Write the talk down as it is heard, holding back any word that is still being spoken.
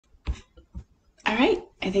All right,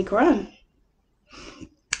 I think we're on.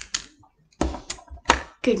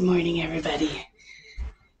 Good morning, everybody.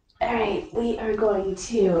 All right, we are going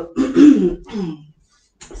to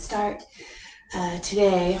start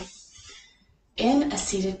today in a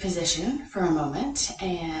seated position for a moment.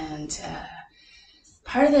 And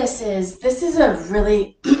part of this is a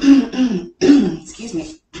really, excuse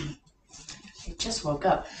me, I just woke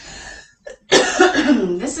up.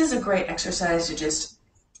 This is a great exercise to just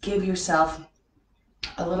give yourself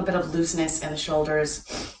a little bit of looseness in the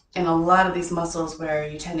shoulders and a lot of these muscles where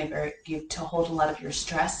you tend to hold a lot of your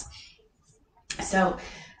stress. So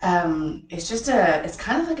it's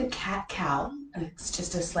kind of like a cat-cow. It's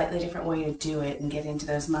just a slightly different way to do it and get into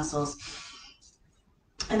those muscles.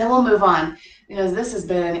 And then we'll move on because this has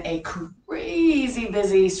been a crazy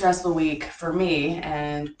busy, stressful week for me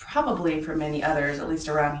and probably for many others, at least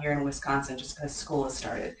around here in Wisconsin, just because school has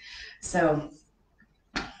started. So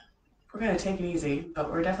we're going to take it easy,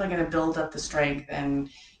 but we're definitely going to build up the strength and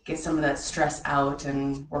get some of that stress out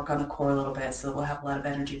and work on the core a little bit so that we'll have a lot of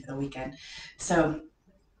energy for the weekend. So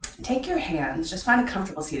take your hands, just find a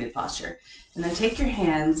comfortable seated posture, and then take your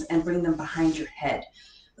hands and bring them behind your head.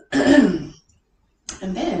 And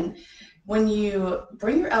then when you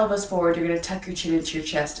bring your elbows forward, you're going to tuck your chin into your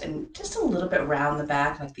chest and just a little bit round the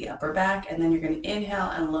back, like the upper back, and then you're going to inhale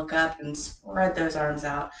and look up and spread those arms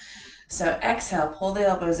out. So exhale, pull the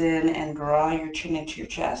elbows in and draw your chin into your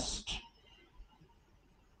chest.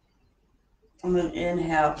 And then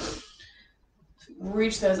inhale,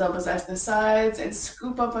 reach those elbows out to the sides and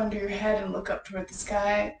scoop up under your head and look up toward the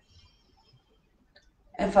sky.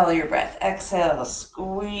 And follow your breath. Exhale,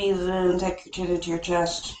 squeeze in, take your chin into your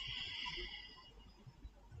chest.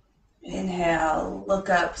 Inhale, look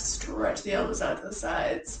up, stretch the elbows out to the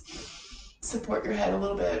sides. Support your head a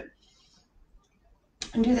little bit.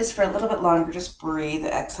 And do this for a little bit longer. Just breathe.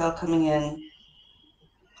 Exhale, coming in.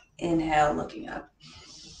 Inhale, looking up.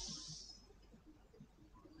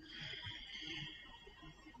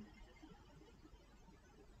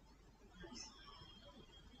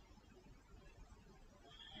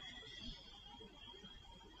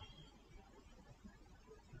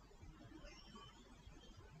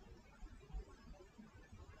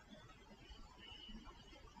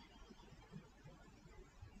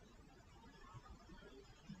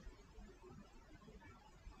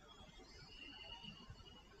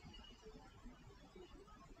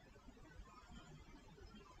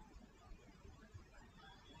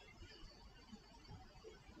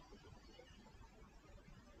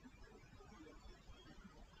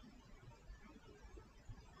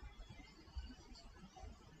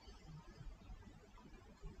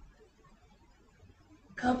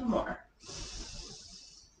 Couple more.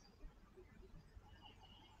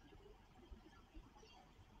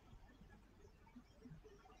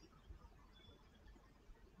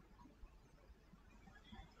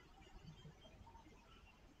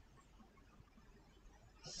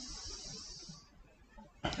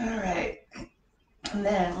 All right. And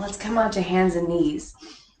then let's come on to hands and knees.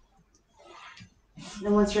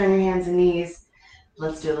 And once you're on your hands and knees,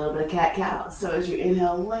 let's do a little bit of cat-cow. So as you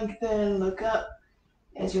inhale, lengthen, look up.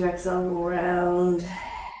 As you exhale, round.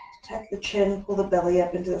 Tuck the chin, pull the belly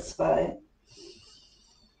up into the spine.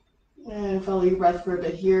 And follow your breath for a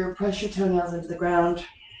bit here. Press your toenails into the ground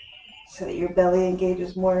so that your belly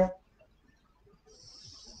engages more.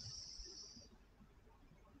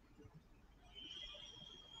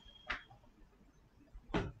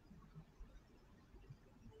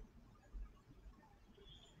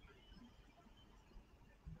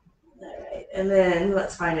 Alright, and then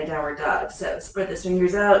let's find a downward dog. So spread the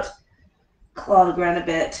fingers out, claw the ground a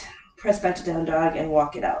bit, press back to down dog and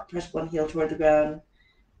walk it out. Press one heel toward the ground,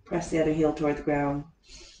 press the other heel toward the ground.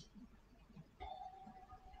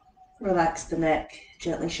 Relax the neck,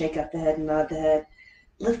 gently shake up the head and nod the head.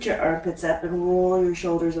 Lift your armpits up and roll your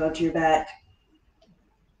shoulders onto your back.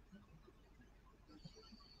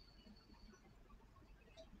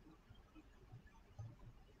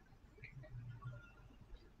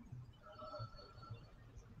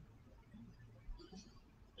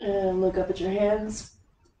 And look up at your hands.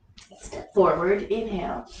 Step forward,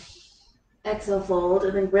 inhale. Exhale, fold,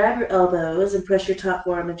 and then grab your elbows and press your top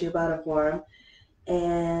forearm into your bottom forearm.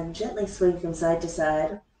 And gently swing from side to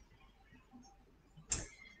side.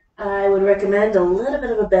 I would recommend a little bit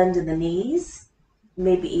of a bend in the knees,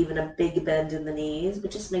 maybe even a big bend in the knees, but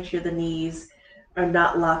just make sure the knees are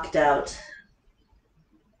not locked out.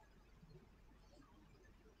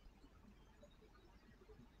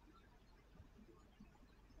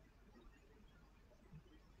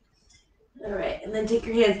 All right, and then take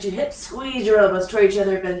your hands to your hips, squeeze your elbows toward each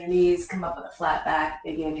other, bend your knees, come up with a flat back,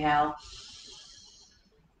 big inhale.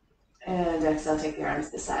 And exhale, take the arms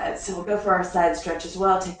to the sides. So we'll go for our side stretch as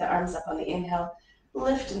well. Take the arms up on the inhale,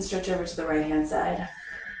 lift and stretch over to the right hand side.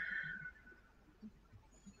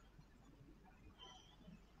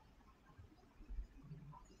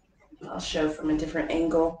 I'll show from a different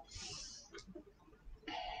angle.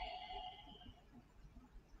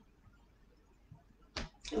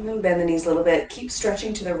 And then bend the knees a little bit. Keep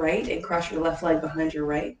stretching to the right and cross your left leg behind your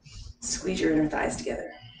right. Squeeze your inner thighs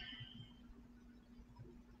together.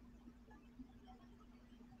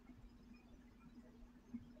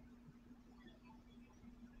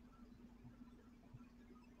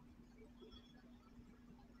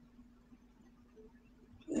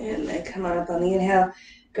 And then come on up on the inhale.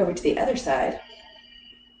 Go over to the other side.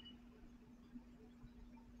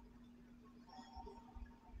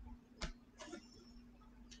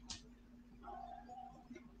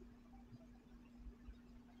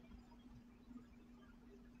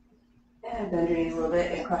 And bend your knees a little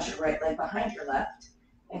bit and cross your right leg behind your left.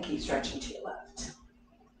 And keep stretching to your left.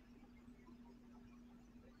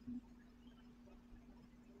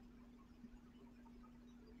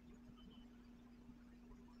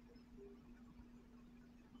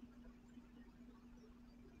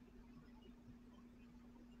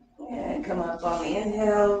 And come up on the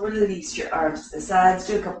inhale. Release your arms to the sides.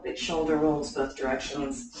 Do a couple big shoulder rolls both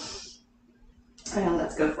directions. And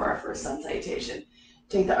let's go for our first sun salutation.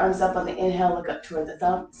 Take the arms up on the inhale. Look up toward the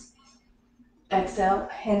thumbs. Exhale.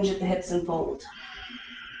 Hinge at the hips and fold.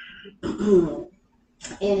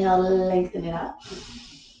 Inhale, lengthen it out.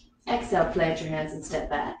 Exhale, plant your hands and step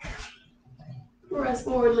back. Press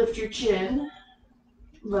forward, lift your chin.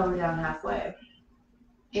 Lower down halfway.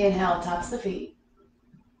 Inhale, tops the feet.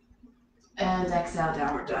 And exhale,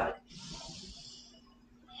 downward dog.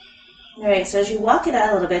 All right, so as you walk it out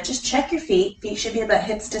a little bit, just check your feet. Feet should be about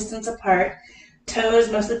hips distance apart.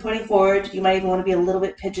 Toes mostly pointing forward. You might even want to be a little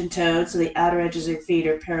bit pigeon-toed so the outer edges of your feet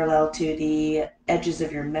are parallel to the edges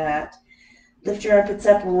of your mat. Lift your armpits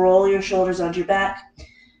up, roll your shoulders onto your back.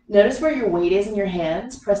 Notice where your weight is in your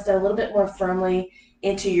hands. Press down a little bit more firmly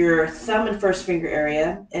into your thumb and first finger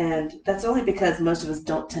area. And that's only because most of us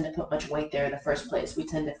don't tend to put much weight there in the first place. We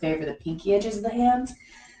tend to favor the pinky edges of the hands.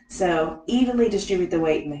 So evenly distribute the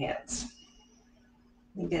weight in the hands.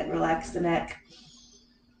 Again, relax the neck.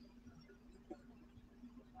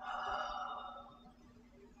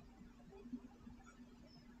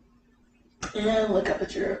 And look up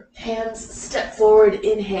at your hands. Step forward,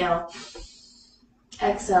 inhale.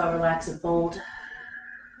 Exhale, relax and fold.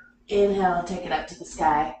 Inhale, take it up to the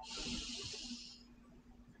sky.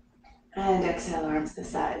 And exhale, arms to the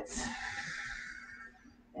sides.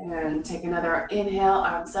 And take another inhale,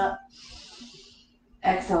 arms up.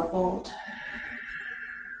 Exhale, fold.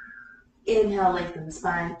 Inhale, lengthen the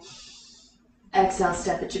spine. Exhale,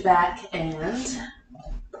 step at your back and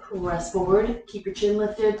press forward. Keep your chin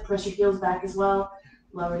lifted. Press your heels back as well.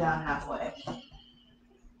 Lower down halfway.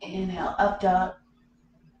 Inhale, up dog.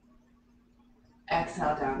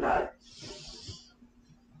 Exhale, down dog.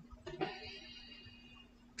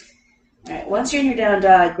 All right, once you're in your down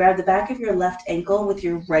dog, grab the back of your left ankle with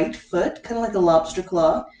your right foot, kind of like a lobster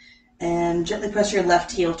claw, and gently press your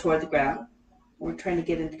left heel toward the ground. We're trying to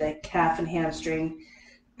get into the calf and hamstring,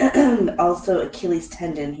 also Achilles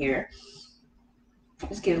tendon here.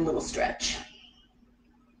 Just get a little stretch.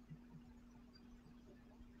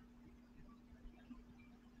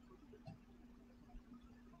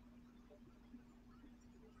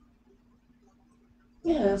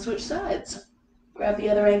 Yeah, switch sides. Grab the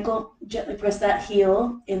other ankle, gently press that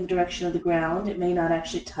heel in the direction of the ground. It may not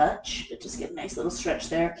actually touch, but just get a nice little stretch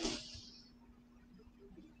there.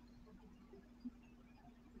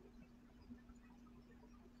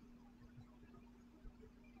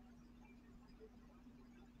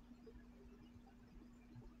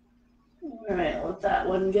 All right, let that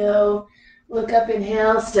one go. Look up,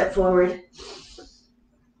 inhale, step forward.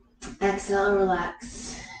 Exhale,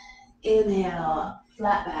 relax. Inhale,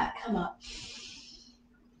 flat back, come up.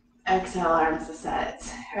 Exhale, arms to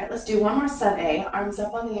sides. All right, let's do one more sun A. Arms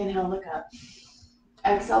up on the inhale, look up.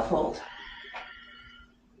 Exhale, fold.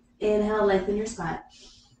 Inhale, lengthen your spine.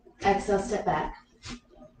 Exhale, step back.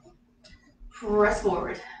 Press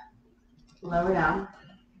forward. Lower down.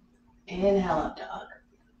 Inhale, up dog.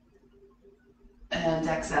 And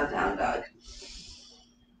exhale, down dog.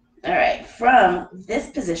 All right, from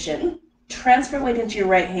this position, transfer weight into your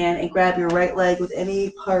right hand and grab your right leg with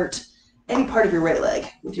any part of your right leg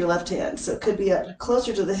with your left hand. So it could be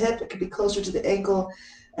closer to the hip, it could be closer to the ankle,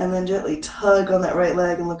 and then gently tug on that right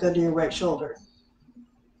leg and look under your right shoulder.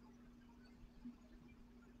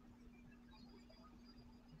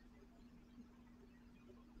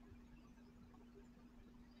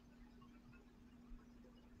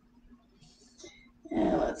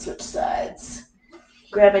 switch sides.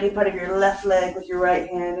 Grab any part of your left leg with your right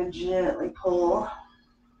hand and gently pull.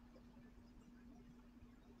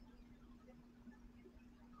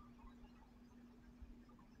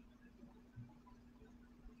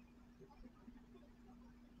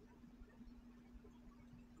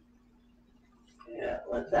 Yeah,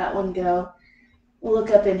 let that one go.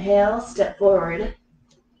 Look up, inhale, step forward.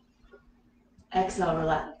 Exhale,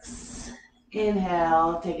 relax.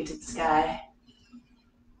 Inhale, take it to the sky.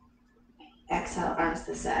 Exhale, arms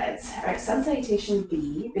to the sides. All right, sun salutation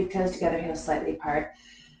B, big toes together, heels slightly apart.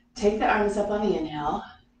 Take the arms up on the inhale.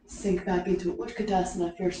 Sink back into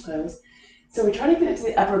Utkatasana, fierce pose. So we're trying to connect to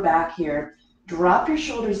the upper back here. Drop your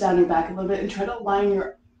shoulders down your back a little bit and try to line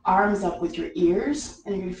your arms up with your ears.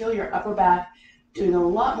 And you're going to feel your upper back doing a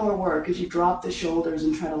lot more work as you drop the shoulders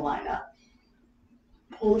and try to line up.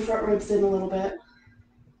 Pull the front ribs in a little bit.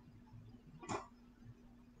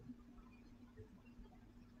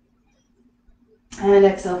 And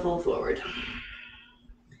exhale, fold forward.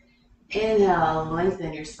 Inhale,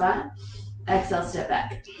 lengthen your spine. Exhale, step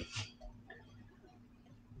back.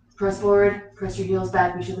 Press forward, press your heels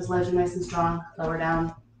back. Make sure those legs are nice and strong. Lower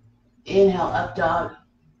down. Inhale, up dog.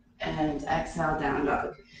 And exhale, down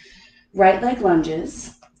dog. Right leg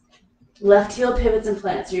lunges. Left heel pivots and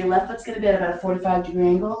plants. So your left foot's going to be at about a 45-degree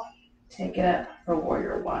angle. Take it up for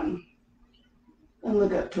warrior one. And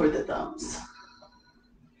look up toward the thumbs.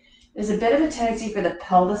 There's a bit of a tendency for the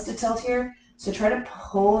pelvis to tilt here, so try to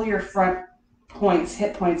pull your front points,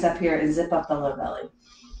 hip points up here and zip up the low belly.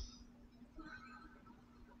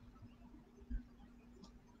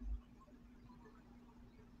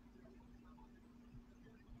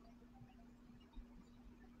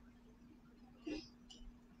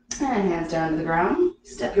 And hands down to the ground.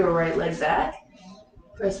 Step your right leg back.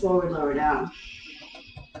 Press forward, lower down.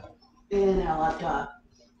 Inhale, up dog.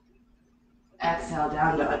 Exhale,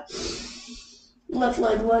 down dog. Left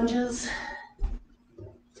leg lunges.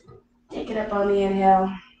 Take it up on the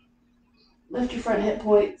inhale. Lift your front hip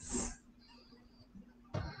points.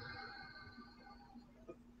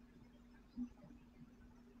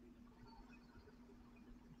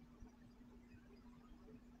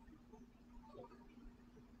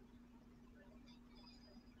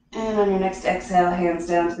 And on your next exhale, hands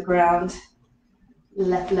down to the ground.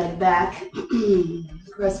 Left leg back.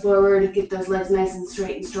 Press forward, get those legs nice and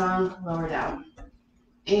straight and strong. Lower down.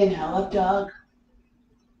 Inhale, up dog.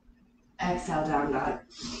 Exhale, down dog.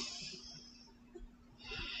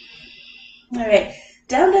 All right,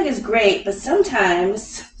 down dog is great, but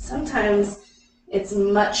sometimes it's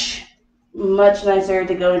much nicer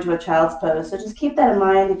to go into a child's pose. So just keep that in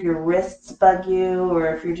mind if your wrists bug you,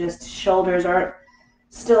 or if your just shoulders aren't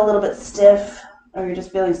still a little bit stiff, or you're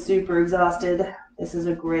just feeling super exhausted. This is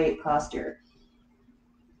a great posture.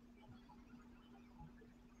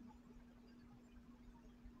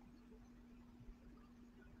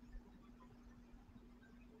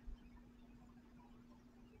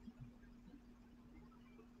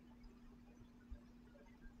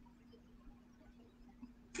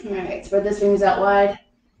 All right, spread those fingers out wide.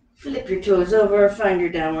 Flip your toes over, find your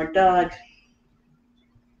downward dog.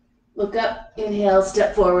 Look up, inhale,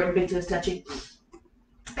 step forward, big toes touching.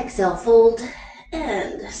 Exhale, fold,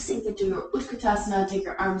 and sink into your Utkatasana. Take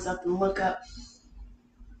your arms up and look up.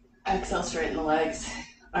 Exhale, straighten the legs,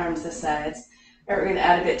 arms to sides. All right, we're gonna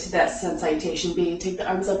add a bit to that sun salutation B. Take the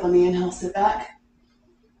arms up on the inhale, sit back.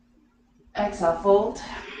 Exhale, fold.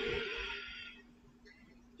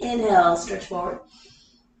 Inhale, stretch forward.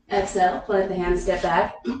 Exhale, plant the hands, step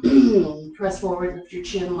back. Press forward, lift your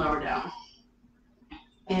chin, lower down.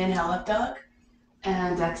 Inhale, up dog.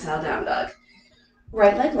 And exhale, down dog.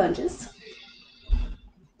 Right leg lunges.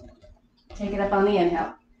 Take it up on the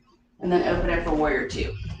inhale. And then open it for warrior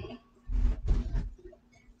two.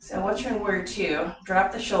 So once you're in warrior two,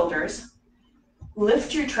 drop the shoulders.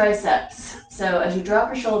 Lift your triceps. So as you drop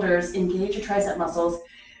your shoulders, engage your tricep muscles.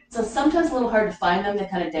 So sometimes a little hard to find them, they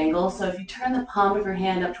kind of dangle. So if you turn the palm of your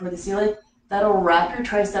hand up toward the ceiling, that'll wrap your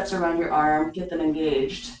triceps around your arm, get them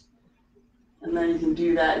engaged. And then you can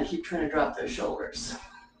do that and keep trying to drop those shoulders.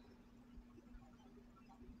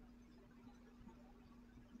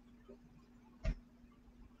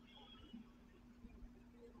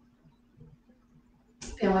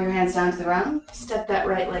 Feel your hands down to the ground. Step that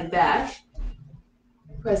right leg back.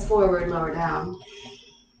 Press forward, lower down.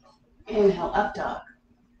 Inhale, up dog.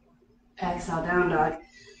 Exhale, down dog.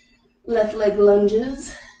 Left leg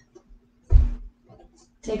lunges.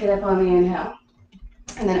 Take it up on the inhale.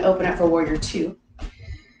 And then open up for warrior two. All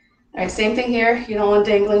right, same thing here. You don't want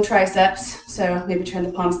dangling triceps. So maybe turn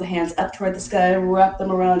the palms of the hands up toward the sky, wrap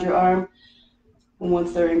them around your arm. And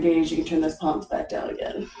once they're engaged, you can turn those palms back down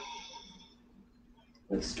again.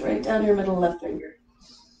 Look straight down your middle left finger.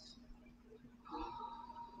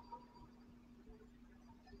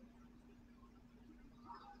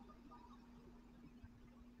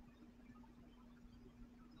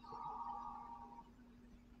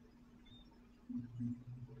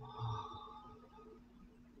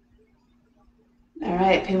 All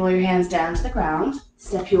right, pinwheel your hands down to the ground.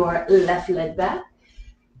 Step your left leg back.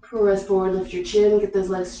 Press forward, lift your chin, get those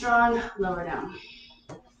legs strong, lower down.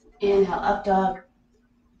 Inhale, up dog.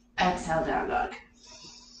 Exhale, down dog.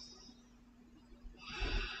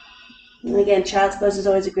 And again, child's pose is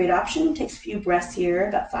always a great option. It takes a few breaths here,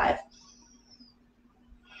 about 5.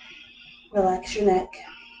 Relax your neck.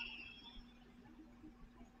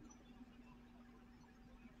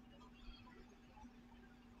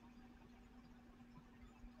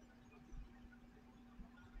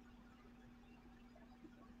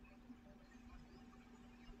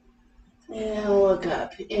 And look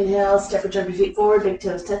up. Inhale, step or jump your feet forward, big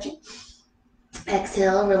toes touching.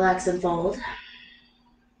 Exhale, relax and fold.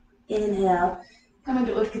 Inhale, come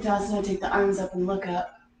into Utkatasana, take the arms up and look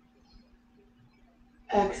up.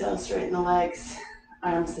 Exhale, straighten the legs,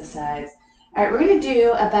 arms to the sides. All right, we're going to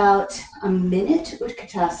do about a minute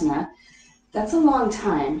Utkatasana. That's a long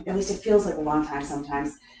time, at least it feels like a long time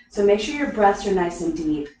sometimes. So make sure your breaths are nice and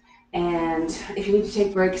deep. And if you need to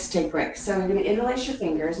take breaks, take breaks. So you're going to interlace your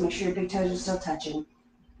fingers, make sure your big toes are still touching.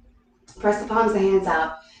 Press the palms of the hands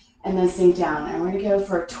out, and then sink down. And we're going to go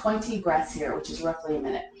for 20 breaths here, which is roughly a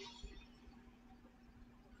minute.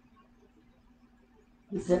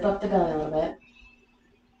 Zip up the belly a little bit.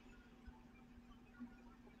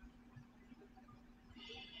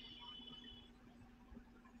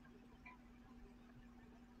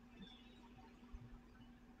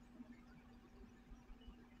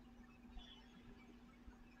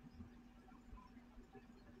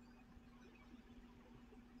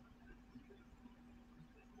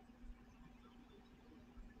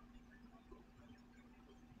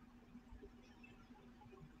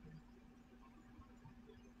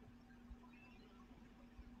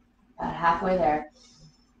 About halfway there.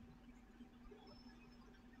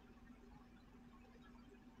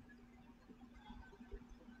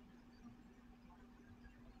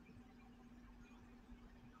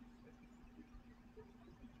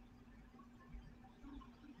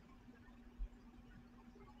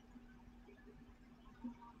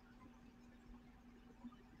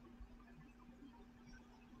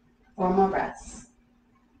 Four more breaths.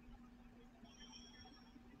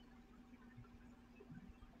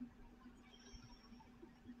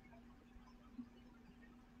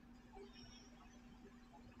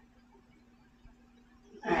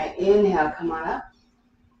 All right, inhale, come on up.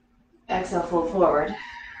 Exhale, fold forward.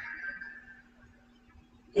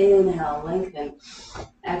 Inhale, lengthen.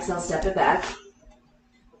 Exhale, step it back.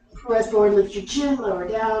 Press forward, lift your chin, lower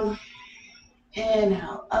down.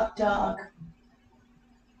 Inhale, up dog.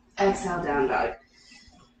 Exhale, down dog.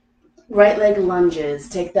 Right leg lunges.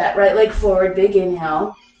 Take that right leg forward, big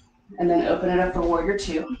inhale, and then open it up for warrior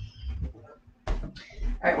 2. All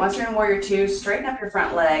right, once you're in warrior 2, straighten up your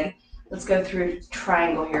front leg. Let's go through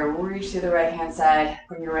triangle here. We'll reach to the right hand side,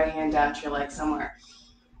 bring your right hand down to your leg somewhere.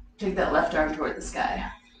 Take that left arm toward the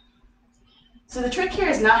sky. So the trick here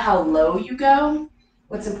is not how low you go.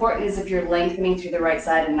 What's important is if you're lengthening through the right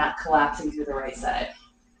side and not collapsing through the right side.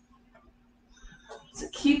 So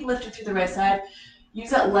keep lifting through the right side. Use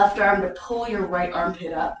that left arm to pull your right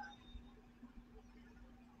armpit up.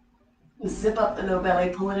 Zip up the low belly,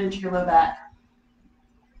 pull it into your low back.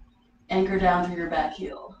 Anchor down through your back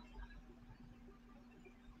heel.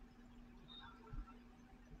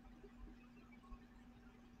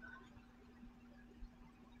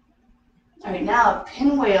 All right, now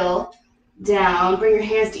pinwheel down. Bring your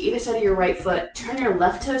hands to either side of your right foot. Turn your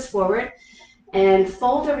left toes forward and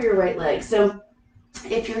fold over your right leg. So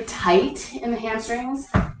if you're tight in the hamstrings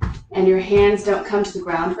and your hands don't come to the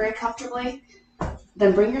ground very comfortably,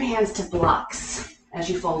 then bring your hands to blocks as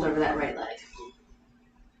you fold over that right leg.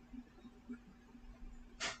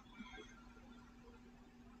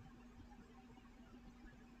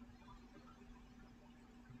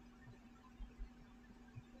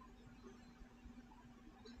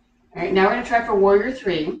 All right, now we're going to try for warrior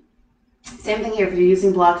 3. Same thing here. If you're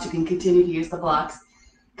using blocks, you can continue to use the blocks.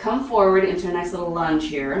 Come forward into a nice little lunge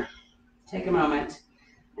here. Take a moment.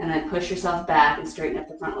 And then push yourself back and straighten up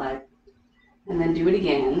the front leg. And then do it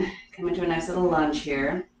again. Come into a nice little lunge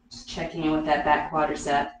here. Just checking in with that back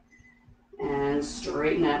quadricep. And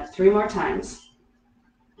straighten up 3 more times.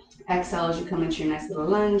 Exhale as you come into your nice little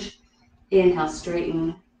lunge. Inhale,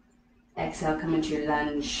 straighten. Exhale, come into your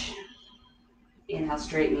lunge. Inhale,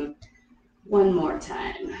 straighten. One more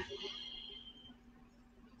time.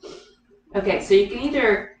 Okay, so you can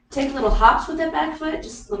either take little hops with that back foot,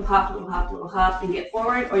 just little hop, little hop, little hop, and get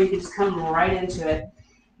forward, or you can just come right into it.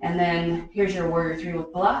 And then here's your warrior three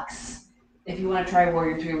with blocks. If you want to try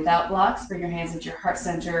warrior three without blocks, bring your hands into your heart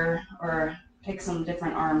center or pick some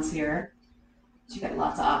different arms here. So you got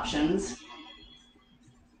lots of options.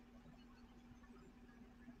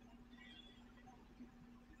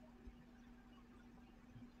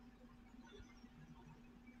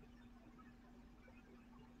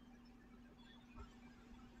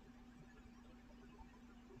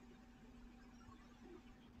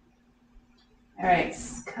 All right,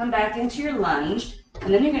 come back into your lunge,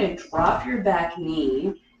 and then you're going to drop your back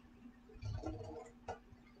knee.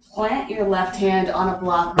 Plant your left hand on a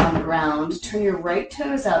block on the ground. Turn your right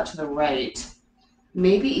toes out to the right.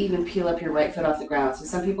 Maybe even peel up your right foot off the ground. So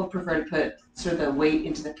some people prefer to put sort of the weight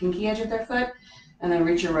into the pinky edge of their foot, and then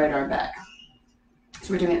reach your right arm back.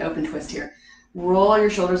 So we're doing an open twist here. Roll your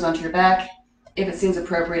shoulders onto your back. If it seems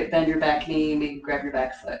appropriate, bend your back knee, maybe grab your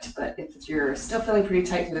back foot. But if you're still feeling pretty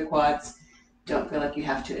tight through the quads, don't feel like you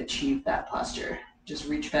have to achieve that posture. Just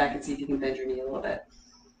reach back and see if you can bend your knee a little bit.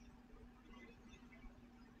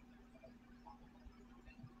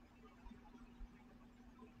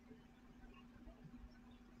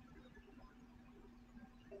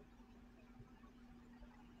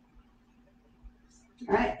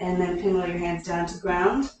 All right, and then pinwheel your hands down to the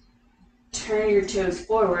ground. Turn your toes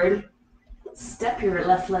forward. Step your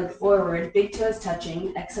left leg forward, big toes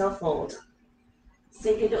touching. Exhale, fold.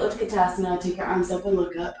 Sink into Utkatasana, take your arms up and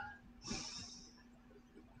look up.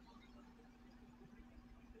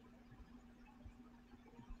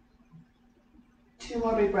 Two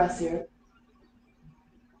more big breaths here.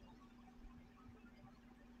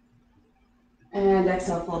 And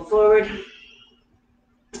exhale, fold forward.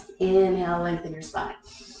 Inhale, lengthen your spine.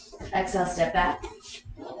 Exhale, step back.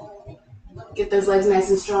 Get those legs nice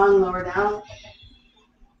and strong, lower down.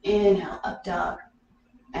 Inhale, up dog.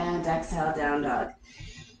 And exhale, down dog.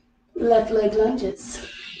 Left leg lunges.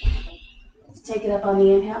 Take it up on the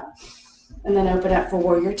inhale. And then open up for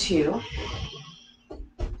warrior two. All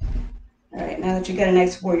right, now that you got a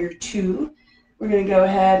nice warrior two, we're going to go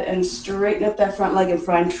ahead and straighten up that front leg and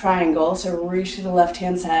front triangle. So reach to the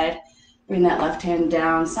left-hand side. Bring that left hand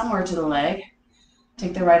down somewhere to the leg.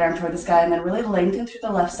 Take the right arm toward the sky and then really lengthen through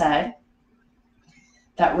the left side.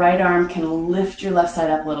 That right arm can lift your left side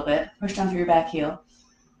up a little bit. Push down through your back heel.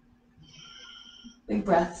 Big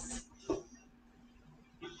breaths.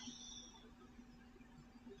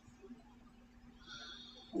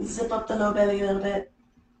 And zip up the low belly a little bit.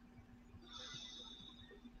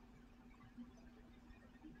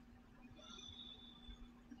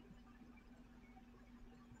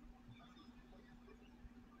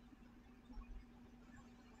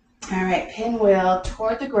 All right, pinwheel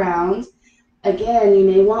toward the ground. Again, you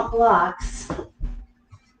may want blocks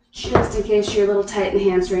just in case you're a little tight in the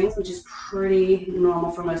hamstrings, which is pretty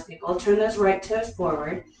normal for most people. Turn those right toes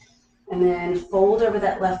forward and then fold over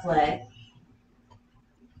that left leg.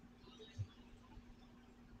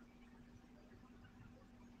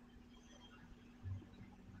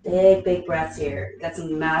 Big, big breaths here. Got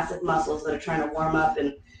some massive muscles that are trying to warm up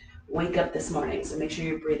and wake up this morning, so make sure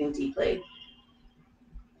you're breathing deeply.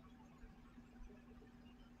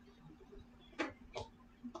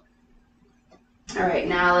 All right,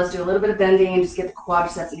 now let's do a little bit of bending and just get the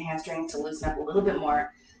quadriceps and hamstrings to loosen up a little bit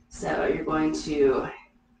more. So you're going to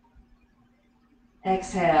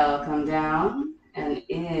exhale, come down, and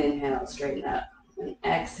inhale, straighten up. And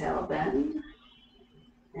exhale, bend,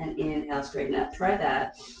 and inhale, straighten up. Try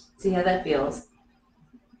that. See how that feels.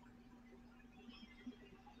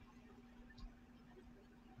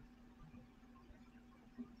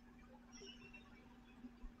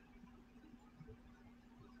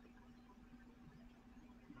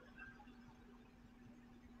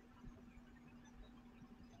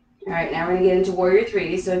 All right, now we're gonna get into warrior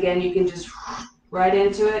three. So again, you can just right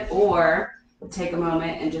into it or take a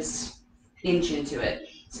moment and just inch into it.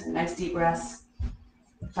 So nice deep breaths.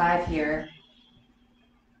 5 here.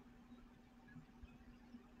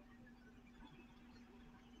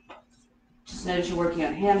 Just notice you're working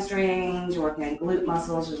on hamstrings, you're working on glute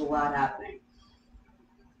muscles. There's a lot happening.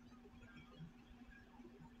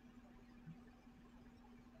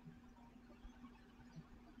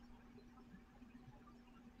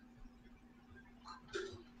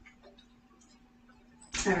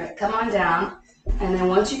 All right, come on down. And then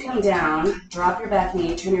once you come down, drop your back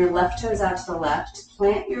knee, turn your left toes out to the left,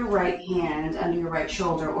 plant your right hand under your right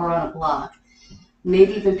shoulder or on a block.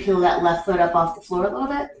 Maybe even peel that left foot up off the floor a little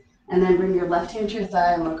bit, and then bring your left hand to your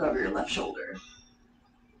thigh and look over your left shoulder.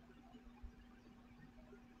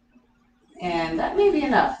 And that may be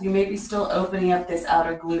enough. You may be still opening up this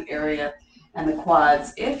outer glute area and the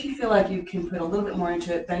quads. If you feel like you can put a little bit more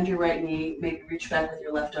into it, bend your right knee, maybe reach back with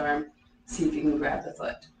your left arm, see if you can grab the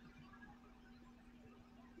foot.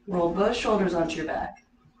 Roll both shoulders onto your back.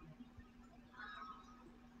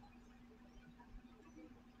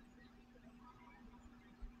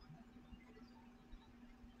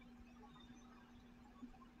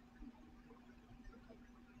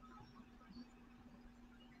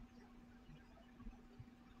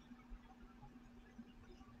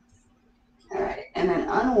 All right, and then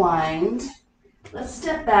unwind. Let's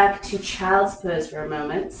step back to child's pose for a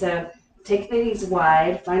moment. So take the knees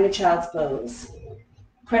wide, find a child's pose.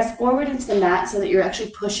 Press forward into the mat so that you're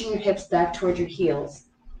actually pushing your hips back toward your heels.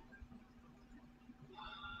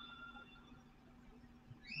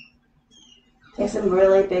 Take some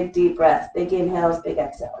really big deep breaths, big inhales, big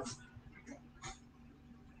exhales.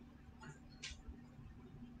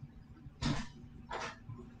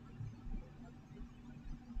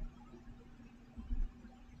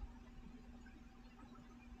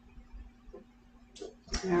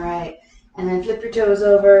 All right, and then flip your toes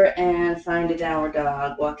over and find a downward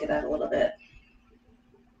dog. Walk it out a little bit.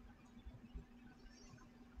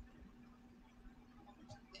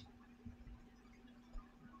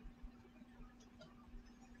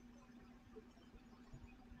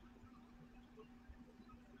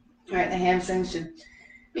 All right, the hamstrings should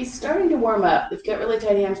be starting to warm up. If you've got really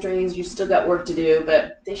tight hamstrings, you've still got work to do,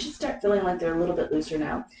 but they should start feeling like they're a little bit looser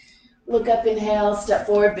now. Look up, inhale, step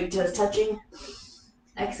forward, big toes touching.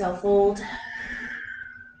 Exhale, fold.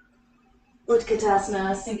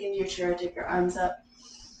 Utkatasana, sink into your chair, take your arms up.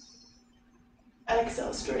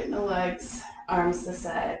 Exhale, straighten the legs, arms to the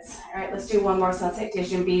sides. All right, let's do one more sun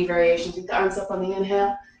salutation B variation. Keep the arms up on the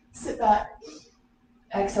inhale, sit back.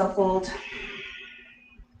 Exhale, fold.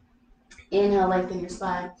 Inhale, lengthen your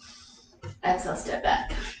spine. Exhale, step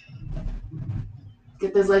back.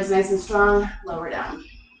 Get those legs nice and strong, lower down.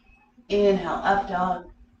 Inhale, up dog.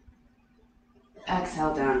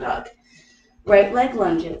 Exhale, down dog. Right leg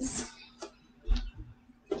lunges.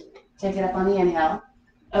 Take it up on the inhale.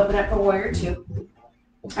 Open up for warrior two.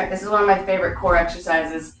 All right, this is one of my favorite core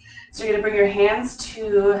exercises. So you're gonna bring your hands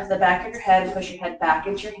to the back of your head, push your head back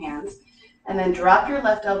into your hands, and then drop your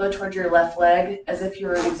left elbow towards your left leg as if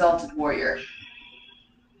you're an exalted warrior.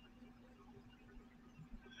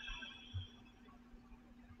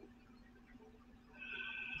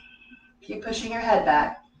 Keep pushing your head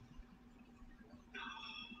back.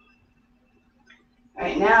 All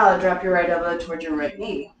right, now drop your right elbow towards your right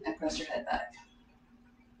knee and press your head back.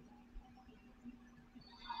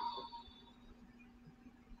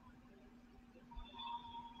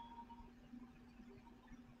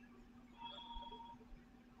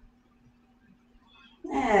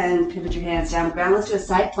 And pivot your hands down the ground. Let's do a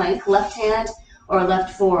side plank. Left hand or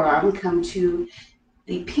left forearm come to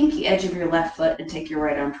the pinky edge of your left foot and take your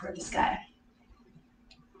right arm toward the sky.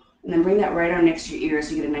 And then bring that right arm next to your ear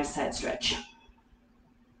so you get a nice side stretch.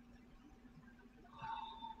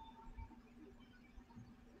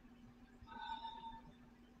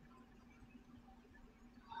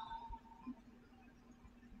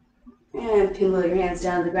 And pinwheel your hands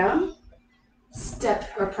down to the ground.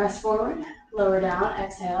 Step or press forward, lower down,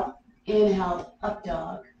 exhale. Inhale, up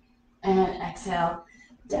dog. And exhale,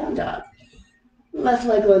 down dog. Left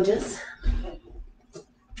leg lunges.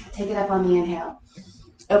 Take it up on the inhale.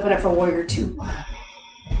 Open up for warrior two.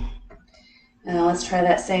 And now let's try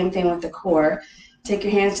that same thing with the core. Take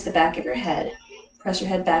your hands to the back of your head. Press your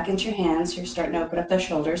head back into your hands. You're starting to open up those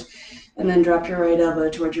shoulders. And then drop your right elbow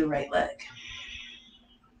towards your right leg.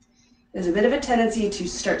 There's a bit of a tendency to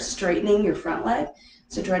start straightening your front leg,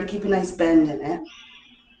 so try to keep a nice bend in it.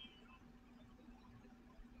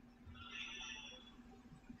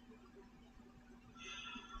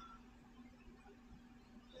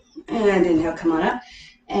 And inhale, come on up.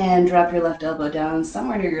 And drop your left elbow down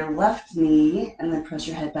somewhere near your left knee, and then press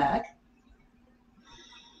your head back.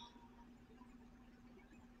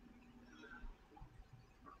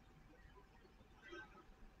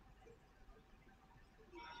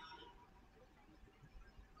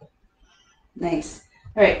 Nice.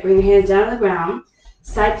 All right, bring your hands down to the ground.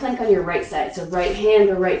 Side plank on your right side. So right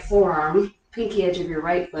hand or right forearm, pinky edge of your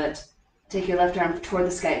right foot. Take your left arm toward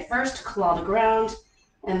the sky first, claw the ground,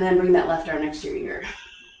 and then bring that left arm next to your ear.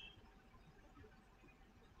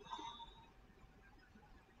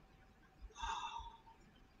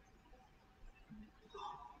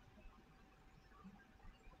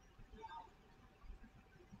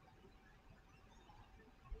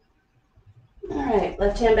 All right,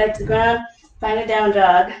 left hand back to the ground. Find a down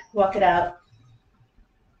dog. Walk it out.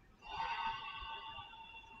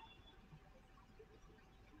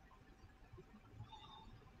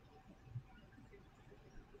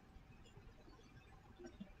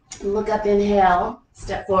 Look up, inhale,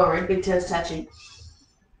 step forward, big toes touching.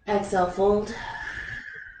 Exhale, fold.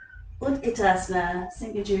 Utkatasana,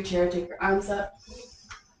 sink into your chair, take your arms up.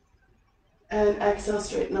 And exhale,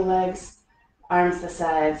 straighten the legs, arms to the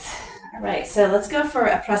sides. All right, so let's go for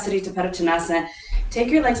a Prasarita Padottanasana. Take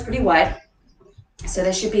your legs pretty wide. So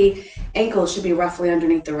they should be, ankles should be roughly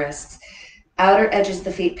underneath the wrists. Outer edges of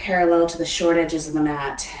the feet parallel to the short edges of the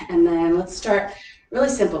mat. And then let's start really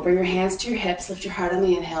simple. Bring your hands to your hips, lift your heart on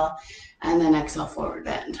the inhale, and then exhale, forward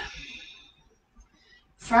bend.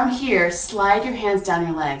 From here, slide your hands down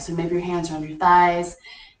your legs. So maybe your hands are on your thighs,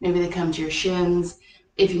 maybe they come to your shins.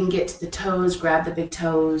 If you can get to the toes, grab the big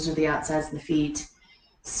toes or the outsides of the feet.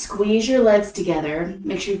 Squeeze your legs together.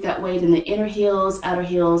 Make sure you've got weight in the inner heels, outer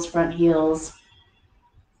heels, front heels.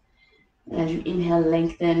 And as you inhale,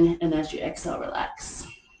 lengthen, and as you exhale, relax.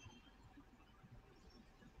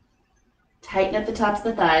 Tighten up the tops of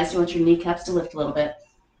the thighs. You want your kneecaps to lift a little bit.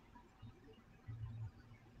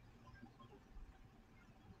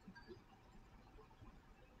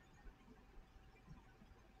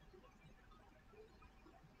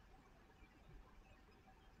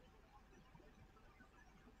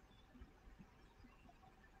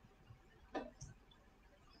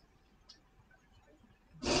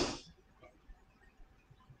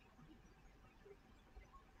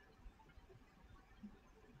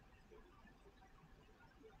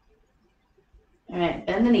 All right,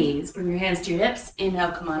 bend the knees, bring your hands to your hips,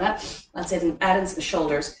 inhale, come on up. Let's add in some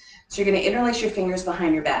shoulders. So you're gonna interlace your fingers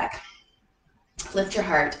behind your back. Lift your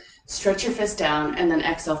heart, stretch your fist down, and then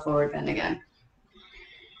exhale, forward bend again.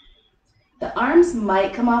 The arms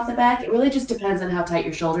might come off the back. It really just depends on how tight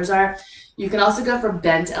your shoulders are. You can also go for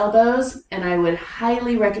bent elbows, and I would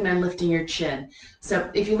highly recommend lifting your chin.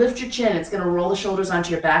 So if you lift your chin, it's gonna roll the shoulders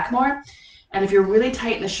onto your back more. And if you're really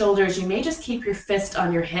tight in the shoulders, you may just keep your fist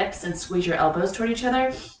on your hips and squeeze your elbows toward each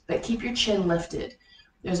other, but keep your chin lifted.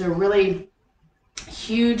 There's a really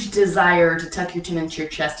huge desire to tuck your chin into your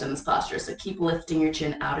chest in this posture, so keep lifting your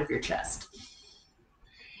chin out of your chest.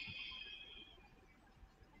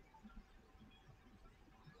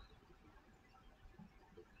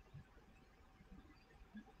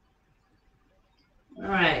 All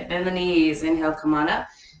right, bend the knees, inhale, come on up.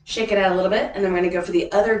 Shake it out a little bit, and then we're going to go for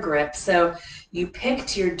the other grip. So you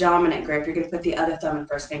picked your dominant grip. You're going to put the other thumb and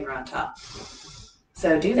first finger on top.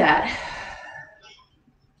 So do that.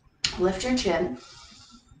 Lift your chin.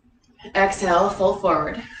 Exhale, fold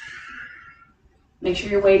forward. Make sure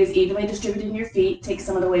your weight is evenly distributed in your feet. Take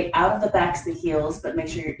some of the weight out of the backs of the heels, but make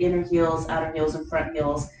sure your inner heels, outer heels, and front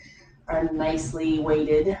heels are nicely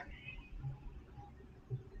weighted.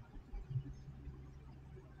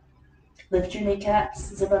 Lift your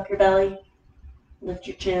kneecaps, zip up your belly, lift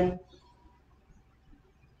your chin.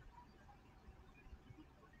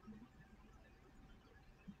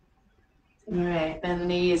 All right, bend the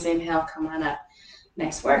knees, inhale, come on up.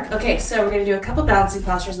 Nice work. Okay, so we're gonna do a couple balancing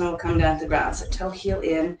postures and then we'll come down to the ground. So toe, heel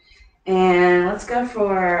in, and let's go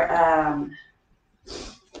for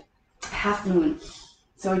half moon.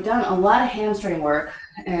 So we've done a lot of hamstring work,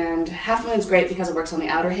 and half moon is great because it works on the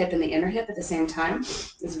outer hip and the inner hip at the same time.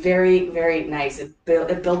 It's very, very nice. It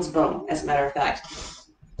builds bone, as a matter of fact.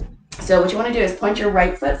 So what you want to do is point your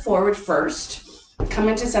right foot forward first, come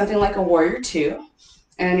into something like a warrior two,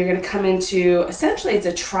 and you're going to come into, essentially it's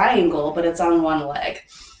a triangle, but it's on one leg.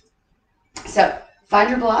 So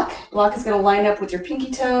find your block. Block is going to line up with your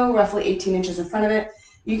pinky toe, roughly 18 inches in front of it.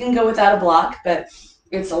 You can go without a block, but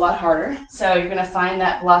it's a lot harder. So you're going to find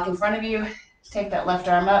that block in front of you, take that left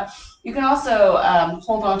arm up. You can also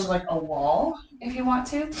hold on to like a wall if you want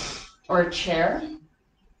to, or a chair,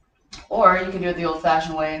 or you can do it the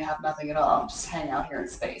old-fashioned way and have nothing at all, just hang out here in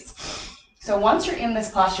space. So once you're in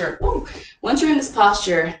this posture,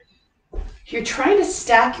 you're trying to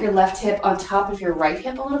stack your left hip on top of your right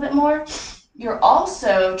hip a little bit more. You're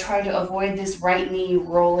also trying to avoid this right knee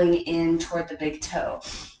rolling in toward the big toe.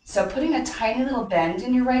 So putting a tiny little bend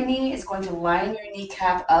in your right knee is going to line your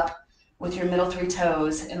kneecap up with your middle three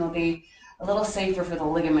toes, and it'll be a little safer for the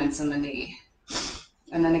ligaments in the knee.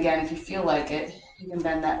 And then again, if you feel like it, you can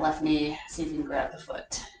bend that left knee, see if you can grab the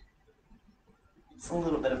foot. It's a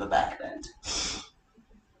little bit of a back bend.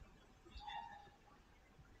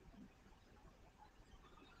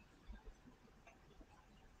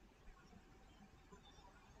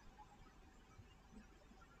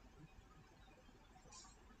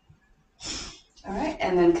 All right,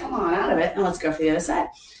 and then come on out of it, and let's go for the other side.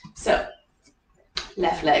 So,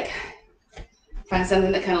 left leg. Find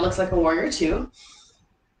something that kind of looks like a warrior two.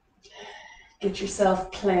 Get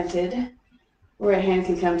yourself planted. Right hand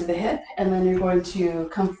can come to the hip, and then you're going to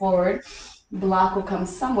come forward. Block will come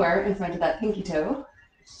somewhere in front of that pinky toe.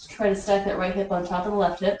 Try to stack that right hip on top of the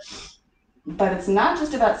left hip. But it's not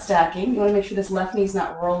just about stacking. You want to make sure this left knee is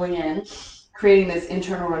not rolling in, creating this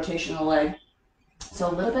internal rotation of the leg. So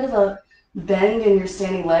a little bit of a bend in your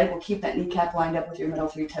standing leg will keep that kneecap lined up with your middle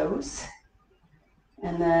three toes.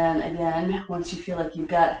 And then again, once you feel like you've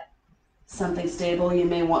got something stable, you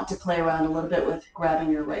may want to play around a little bit with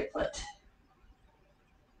grabbing your right foot.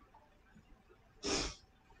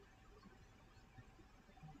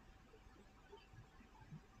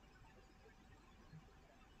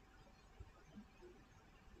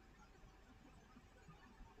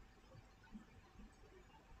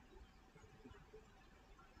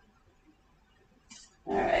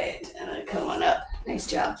 All right, and then come on up. Nice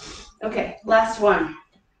job. Okay, last one.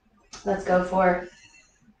 Let's go for,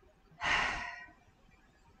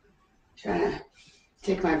 trying to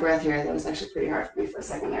take my breath here. That was actually pretty hard for me for a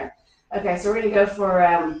second there. Okay, so we're gonna go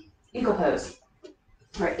for eagle pose.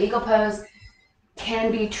 All right, eagle pose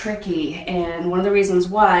can be tricky, and one of the reasons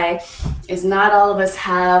why is not all of us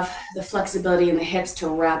have the flexibility in the hips to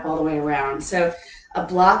wrap all the way around. So a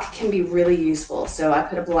block can be really useful. So I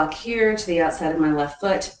put a block here to the outside of my left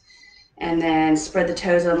foot, and then spread the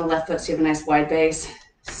toes on the left foot so you have a nice wide base.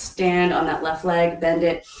 Stand on that left leg, bend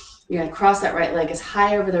it. You're gonna cross that right leg as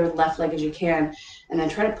high over the left leg as you can, and then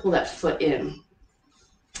try to pull that foot in.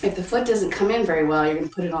 If the foot doesn't come in very well, you're gonna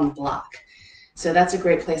put it on the block. So that's a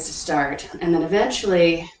great place to start. And then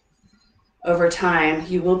eventually, over time,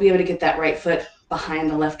 you will be able to get that right foot behind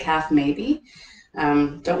the left calf maybe.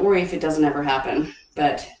 Don't worry if it doesn't ever happen,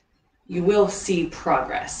 but you will see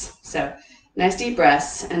progress. So nice deep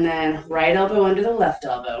breaths, and then right elbow under the left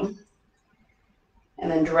elbow. And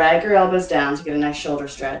then drag your elbows down to get a nice shoulder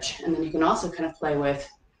stretch. And then you can also kind of play with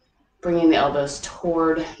bringing the elbows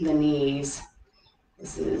toward the knees.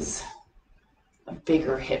 This is a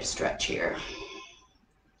bigger hip stretch here.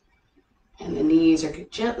 And the knees are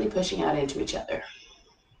gently pushing out into each other.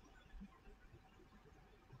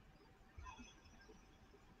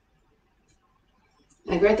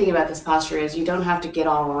 And the great thing about this posture is you don't have to get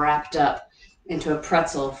all wrapped up into a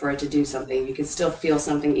pretzel for it to do something. You can still feel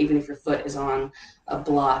something even if your foot is on a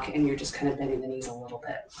block and you're just kind of bending the knees a little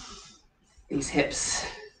bit. These hips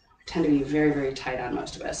tend to be very, very tight on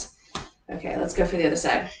most of us. Okay, let's go for the other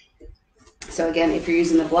side. So again, if you're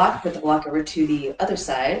using the block, put the block over to the other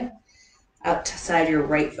side, outside your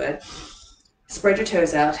right foot. Spread your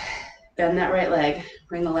toes out, bend that right leg,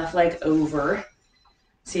 bring the left leg over.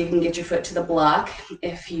 So you can get your foot to the block.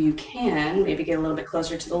 If you can, maybe get a little bit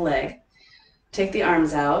closer to the leg. Take the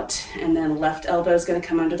arms out, and then left elbow is going to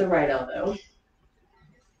come under the right elbow.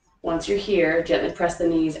 Once you're here, gently press the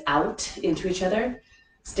knees out into each other.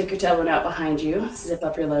 Stick your tailbone out behind you, zip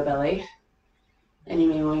up your low belly. And you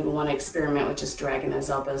may even want to experiment with just dragging those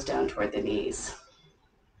elbows down toward the knees.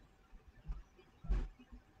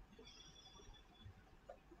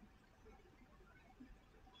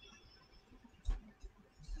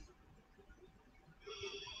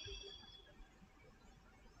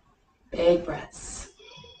 Big breaths.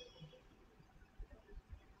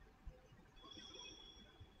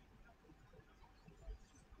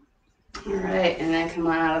 All right, and then come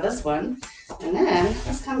on out of this one. And then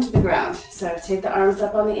let's come to the ground. So take the arms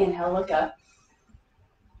up on the inhale, look up.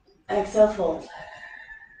 Exhale, fold.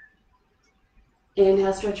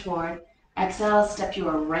 Inhale, stretch forward. Exhale, step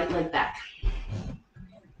your right leg back.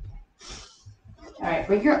 All right,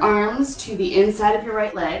 bring your arms to the inside of your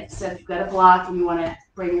right leg. So if you've got a block and you want to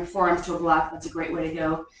bring your forearms to a block, that's a great way to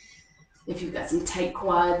go. If you've got some tight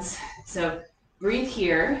quads. So breathe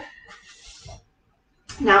here.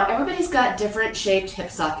 Now, everybody's got different shaped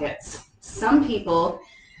hip sockets. Some people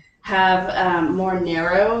have more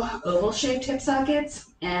narrow oval shaped hip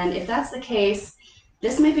sockets. And if that's the case,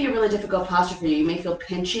 this may be a really difficult posture for you. You may feel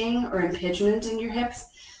pinching or impingement in your hips.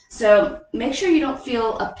 So make sure you don't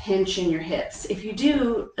feel a pinch in your hips. If you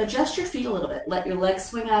do, adjust your feet a little bit. Let your legs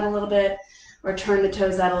swing out a little bit or turn the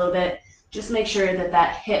toes out a little bit. Just make sure that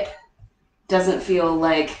that hip doesn't feel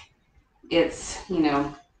like it's,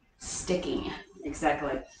 sticking.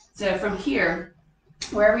 Exactly. So from here,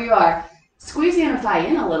 wherever you are, squeeze the inner thigh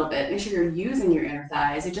in a little bit. Make sure you're using your inner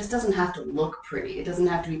thighs. It just doesn't have to look pretty. It doesn't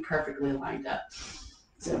have to be perfectly lined up.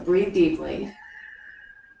 So breathe deeply.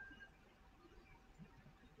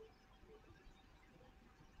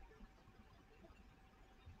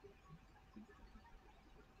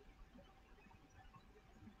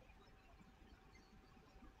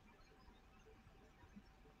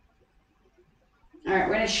 All right,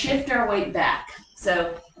 we're going to shift our weight back.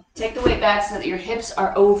 So take the weight back so that your hips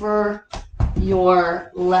are over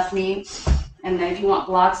your left knee. And then if you want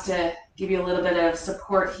blocks to give you a little bit of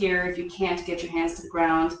support here, if you can't get your hands to the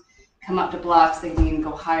ground, come up to blocks, they can even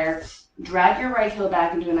go higher. Drag your right heel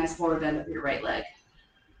back and do a nice forward bend of your right leg.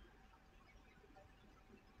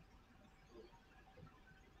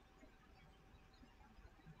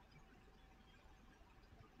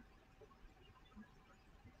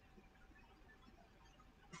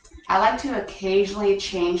 I like to occasionally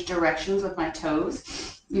change directions with my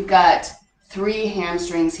toes. You've got 3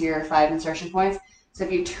 hamstrings here, 5 insertion points. So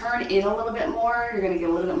if you turn in a little bit more, you're going to get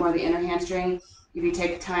a little bit more of the inner hamstring. If you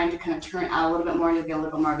take time to kind of turn out a little bit more, you'll get a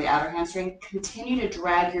little bit more of the outer hamstring. Continue to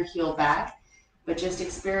drag your heel back, but just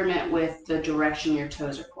experiment with the direction your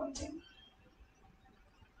toes are pointing.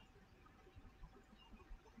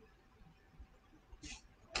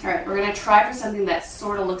 All right, we're going to try for something that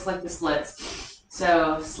sort of looks like the splits.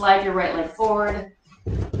 So slide your right leg forward,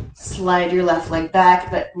 slide your left leg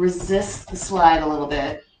back, but resist the slide a little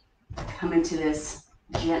bit. Come into this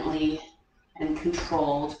gently and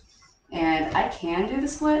controlled. And I can do the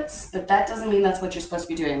splits, but that doesn't mean that's what you're supposed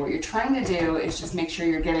to be doing. What you're trying to do is just make sure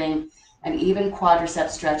you're getting an even quadricep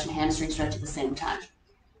stretch and hamstring stretch at the same time.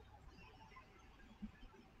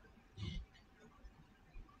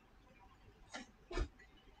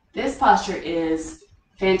 This posture is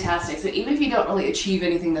fantastic. So even if you don't really achieve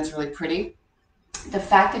anything that's really pretty, the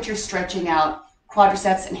fact that you're stretching out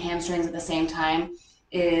quadriceps and hamstrings at the same time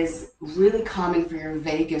is really calming for your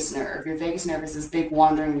vagus nerve. Your vagus nerve is this big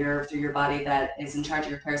wandering nerve through your body that is in charge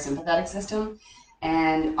of your parasympathetic system.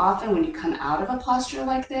 And often when you come out of a posture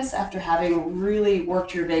like this, after having really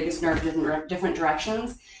worked your vagus nerve different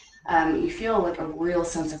directions, you feel like a real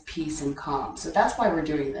sense of peace and calm. So that's why we're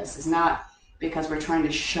doing this. It's not because we're trying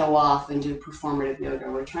to show off and do performative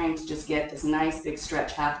yoga. We're trying to just get this nice big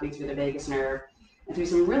stretch happening through the vagus nerve and through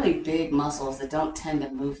some really big muscles that don't tend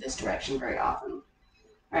to move this direction very often.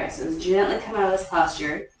 All right, so gently come out of this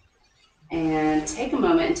posture and take a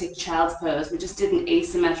moment and take child's pose. We just did an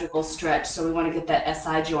asymmetrical stretch, so we want to get that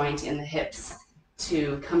SI joint in the hips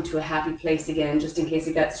to come to a happy place again, just in case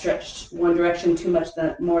it got stretched one direction too much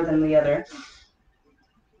more than the other.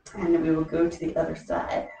 And then we will go to the other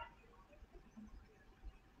side.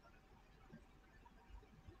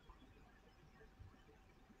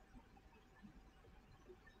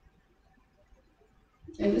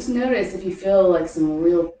 And just notice if you feel like some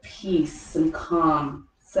real peace, some calm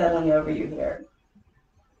settling over you here.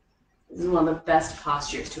 This is one of the best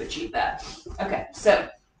postures to achieve that. Okay, so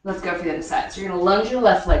let's go for the other side. So you're going to lunge your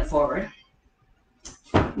left leg forward.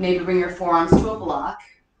 Maybe bring your forearms to a block.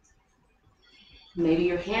 Maybe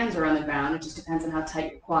your hands are on the ground. It just depends on how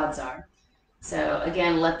tight your quads are. So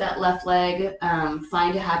again, let that left leg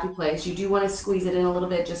find a happy place. You do want to squeeze it in a little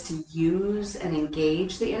bit just to use and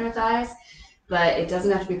engage the inner thighs, but it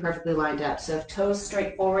doesn't have to be perfectly lined up. So if toes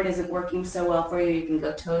straight forward isn't working so well for you, you can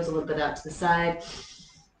go toes a little bit out to the side.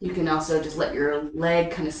 You can also just let your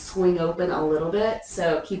leg kind of swing open a little bit.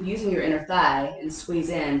 So keep using your inner thigh and squeeze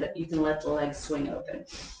in, but you can let the leg swing open.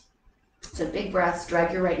 So big breaths,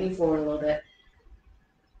 drag your right knee forward a little bit.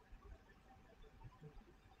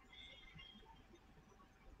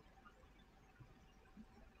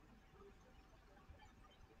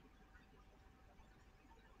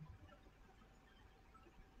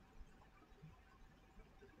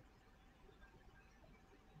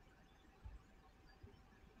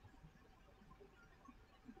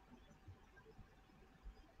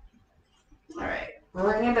 All right,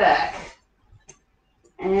 bring it back.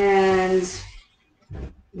 And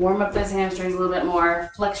warm up those hamstrings a little bit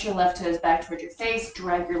more. Flex your left toes back towards your face.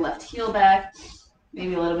 Drag your left heel back.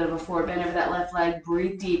 Maybe a little bit of a forward bend over that left leg.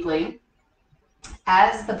 Breathe deeply.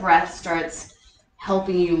 As the breath starts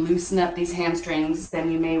helping you loosen up these hamstrings,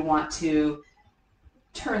 then you may want to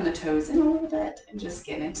turn the toes in a little bit and just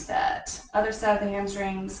get into that other side of the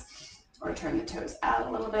hamstrings, or turn the toes out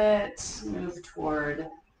a little bit, move toward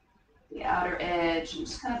the outer edge, and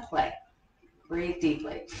just kind of play. Breathe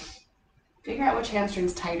deeply. Figure out which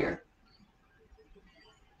hamstring's tighter.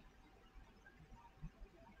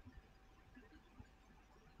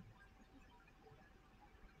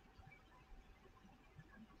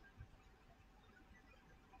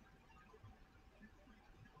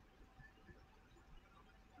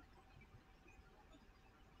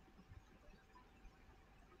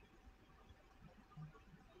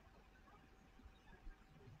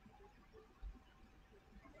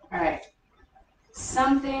 All right,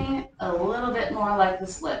 something a little bit more like the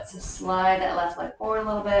split. So slide that left leg forward a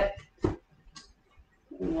little bit.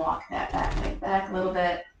 Walk that back leg back a little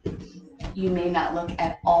bit. You may not look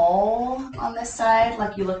at all on this side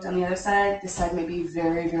like you looked on the other side. This side may be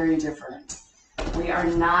very, very different. We are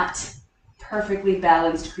not perfectly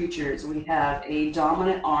balanced creatures. We have a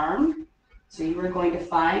dominant arm So you are going to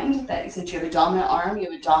find that since you have a dominant arm,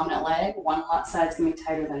 you have a dominant leg, one side is going to be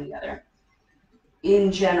tighter than the other.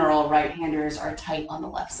 In general, right-handers are tight on the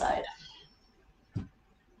left side.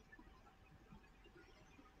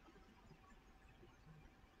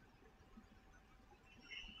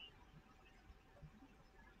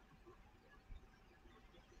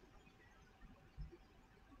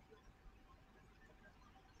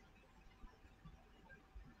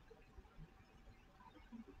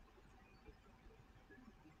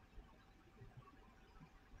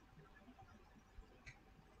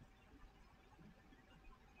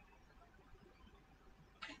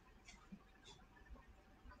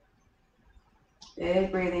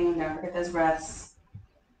 Big breathing, don't forget those breaths.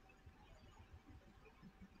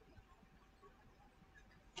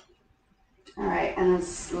 All right, and then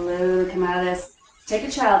slowly come out of this. Take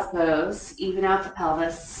a child's pose, even out the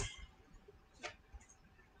pelvis.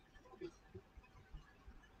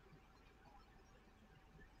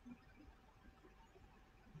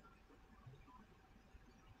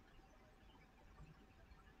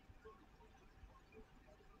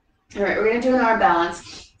 All right, we're going to do an arm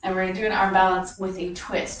balance, and we're going to do an arm balance with a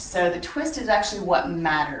twist. So the twist is actually what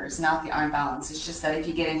matters, not the arm balance. It's just that if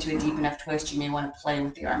you get into a deep enough twist, you may want to play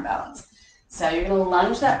with the arm balance. So you're going to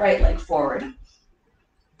lunge that right leg forward, and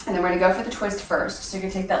then we're going to go for the twist first. So you're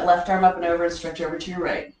going to take that left arm up and over and stretch over to your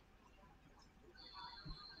right.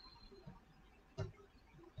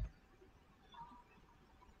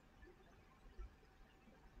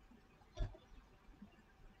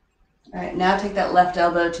 All right, now take that left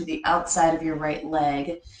elbow to the outside of your right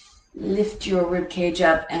leg. Lift your rib cage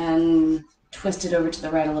up and twist it over to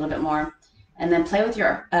the right a little bit more. And then play with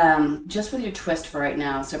your, just with your twist for right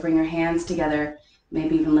now. So bring your hands together,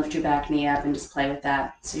 maybe even lift your back knee up and just play with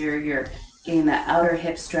that. So you're getting that outer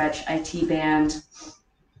hip stretch, IT band.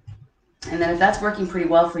 And then if that's working pretty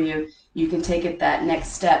well for you, you can take it that next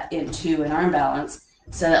step into an arm balance.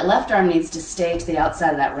 So that left arm needs to stay to the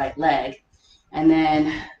outside of that right leg. And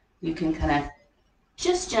then you can kind of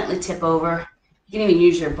just gently tip over. You can even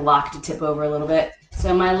use your block to tip over a little bit.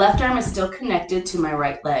 So my left arm is still connected to my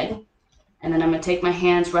right leg. And then I'm going to take my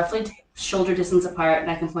hands roughly shoulder distance apart,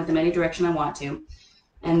 and I can point them any direction I want to.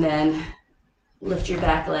 And then lift your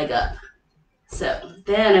back leg up. So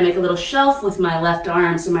then I make a little shelf with my left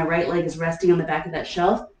arm, so my right leg is resting on the back of that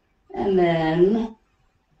shelf. And then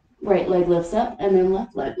right leg lifts up, and then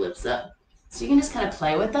left leg lifts up. So you can just kind of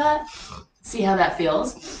play with that, see how that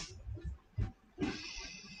feels.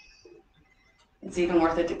 It's even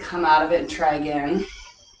worth it to come out of it and try again.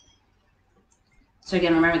 So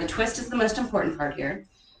again, remember the twist is the most important part here.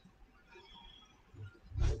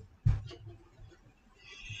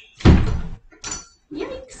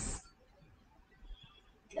 Yikes.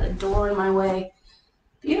 Got a door in my way.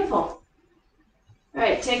 Beautiful. All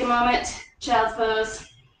right, take a moment, child's pose.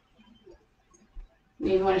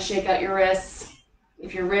 You want to shake out your wrists.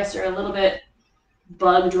 If your wrists are a little bit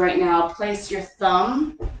bugged right now, place your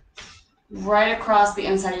thumb right across the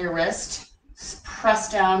inside of your wrist. Press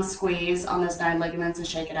down, squeeze on those 9 ligaments and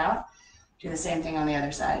shake it out. Do the same thing on the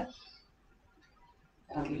other side.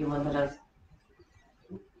 That'll give you a little bit of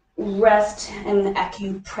rest and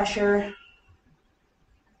acupressure.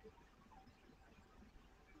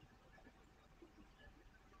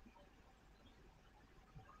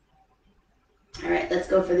 All right, let's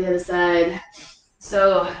go for the other side.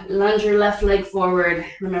 So lunge your left leg forward.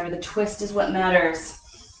 Remember, the twist is what matters.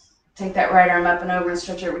 Take that right arm up and over and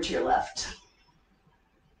stretch over to your left.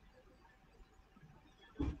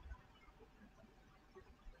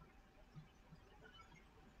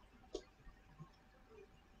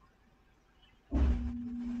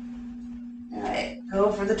 All right,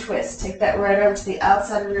 go for the twist. Take that right arm to the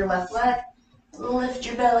outside of your left leg. Lift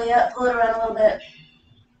your belly up, pull it around a little bit.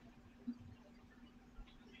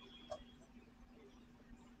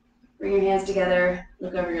 Bring your hands together,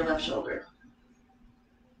 look over your left shoulder.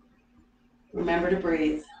 Remember to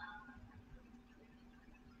breathe.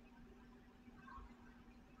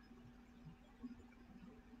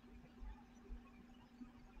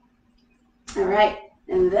 All right,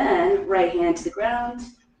 and then right hand to the ground,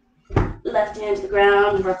 left hand to the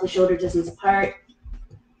ground, roughly shoulder distance apart.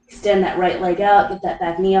 Extend that right leg out, get that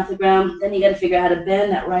back knee off the ground. Then you got to figure out how to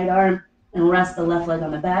bend that right arm and rest the left leg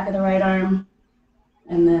on the back of the right arm.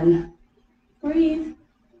 And then breathe.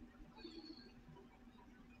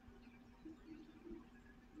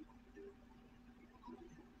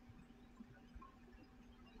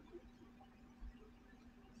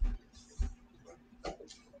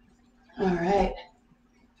 All right.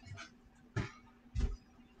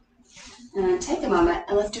 And then take a moment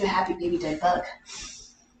and let's do a happy baby dead bug.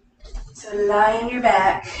 So lie on your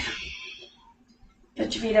back.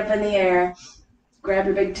 Put your feet up in the air, grab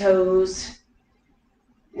your big toes,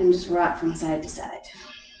 and just rock from side to side.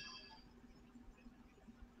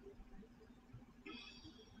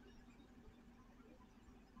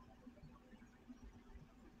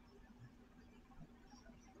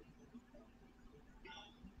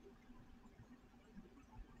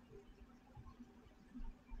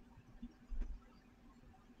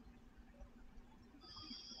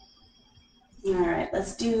 All right,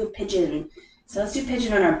 let's do pigeon. So let's do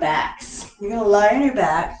pigeon on our backs. You're gonna lie on your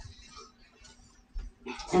back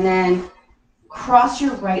and then cross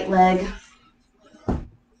your right leg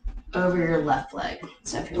over your left leg.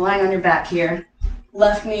 So if you're lying on your back here,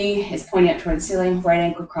 left knee is pointing up toward the ceiling, right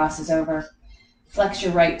ankle crosses over. Flex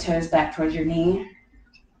your right toes back towards your knee.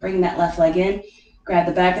 Bring that left leg in. Grab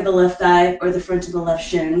the back of the left thigh or the front of the left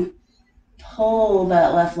shin. Pull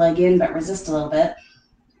that left leg in, but resist a little bit.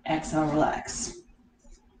 Exhale, relax.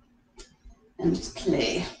 And just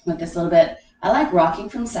play with this a little bit. I like rocking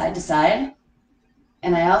from side to side.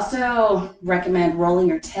 And I also recommend rolling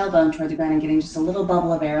your tailbone toward the ground and getting just a little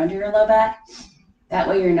bubble of air under your low back. That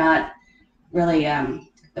way you're not really,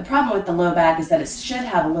 the problem with the low back is that it should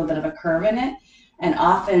have a little bit of a curve in it. And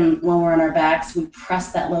often when we're on our backs, we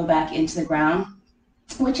press that low back into the ground,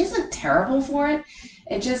 which isn't terrible for it.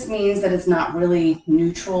 It just means that it's not really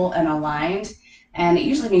neutral and aligned. And it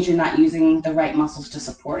usually means you're not using the right muscles to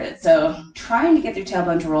support it. So trying to get your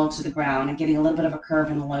tailbone to roll to the ground and getting a little bit of a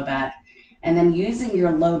curve in the low back, and then using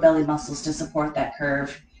your low belly muscles to support that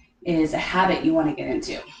curve is a habit you want to get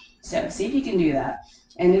into. So see if you can do that.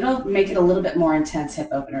 And it'll make it a little bit more intense hip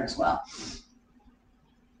opener as well.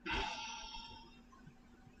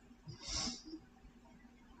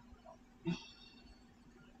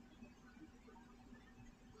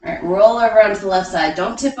 All right, roll over onto the left side.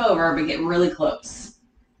 Don't tip over, but get really close.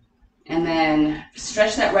 And then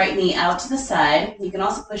stretch that right knee out to the side. You can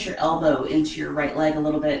also push your elbow into your right leg a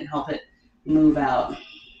little bit and help it move out.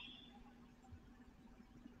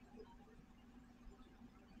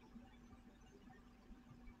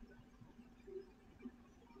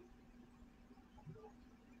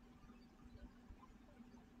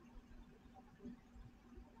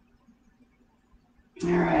 All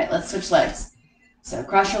right, let's switch legs. So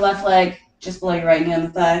cross your left leg just below your right knee on the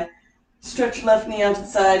thigh. Stretch your left knee out to the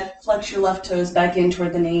side. Flex your left toes back in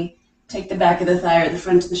toward the knee. Take the back of the thigh or the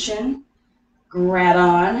front of the shin. Grab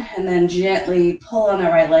on and then gently pull on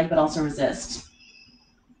that right leg, but also resist.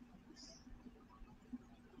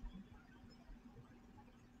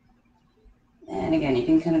 And again, you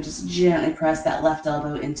can kind of just gently press that left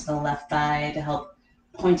elbow into the left thigh to help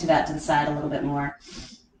point it out to the side a little bit more.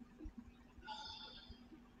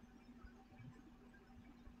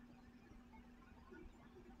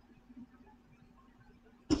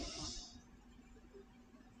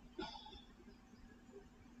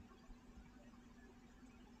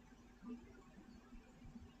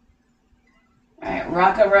 All right,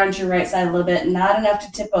 rock over onto your right side a little bit, not enough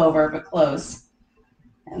to tip over, but close.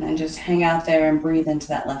 And then just hang out there and breathe into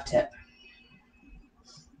that left hip.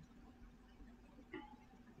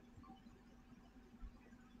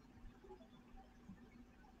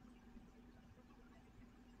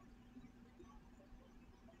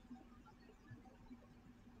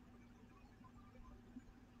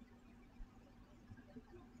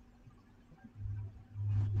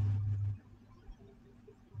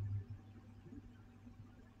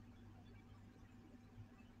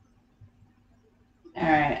 All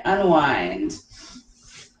right, unwind.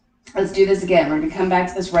 Let's do this again. We're going to come back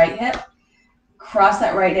to this right hip. Cross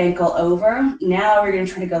that right ankle over. Now we're going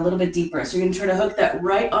to try to go a little bit deeper. So you're going to try to hook that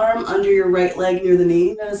right arm under your right leg near the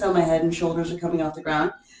knee. Notice how my head and shoulders are coming off the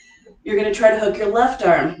ground. You're going to try to hook your left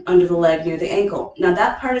arm under the leg near the ankle. Now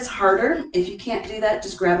that part is harder. If you can't do that,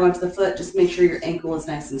 just grab onto the foot. Just make sure your ankle is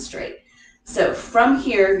nice and straight. So from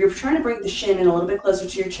here, you're trying to bring the shin in a little bit closer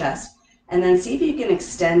to your chest, and then see if you can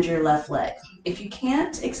extend your left leg. If you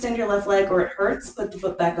can't extend your left leg or it hurts, put the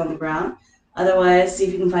foot back on the ground. Otherwise, see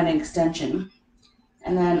if you can find an extension.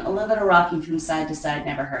 And then a little bit of rocking from side to side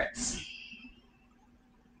never hurts.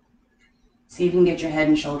 See if you can get your head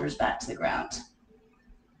and shoulders back to the ground.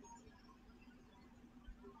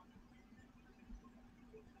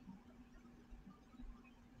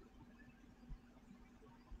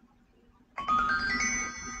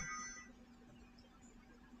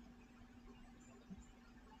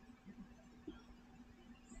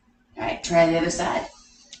 All right, try the other side.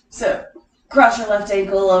 So cross your left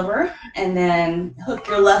ankle over and then hook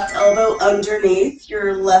your left elbow underneath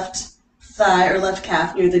your left thigh or left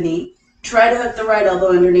calf near the knee. Try to hook the right elbow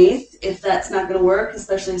underneath. If that's not going to work,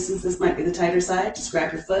 especially since this might be the tighter side, just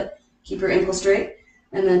grab your foot, keep your ankle straight.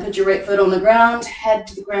 And then put your right foot on the ground, head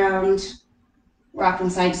to the ground, rock from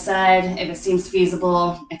side to side. If it seems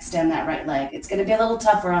feasible, extend that right leg. It's going to be a little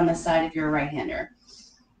tougher on this side if you're a right-hander.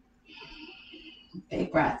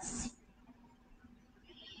 Big breaths.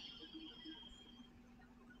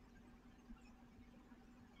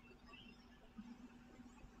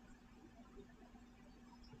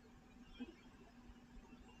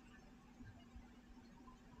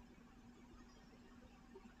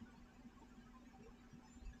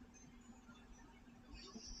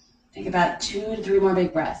 Take about 2 to 3 more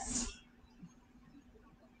big breaths.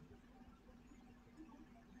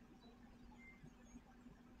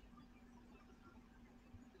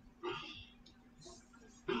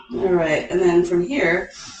 All right, and then from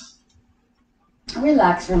here,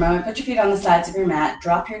 relax for a moment. Put your feet on the sides of your mat.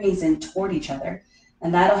 Drop your knees in toward each other,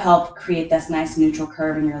 and that'll help create this nice neutral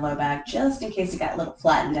curve in your low back, just in case it got a little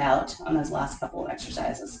flattened out on those last couple of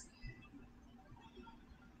exercises.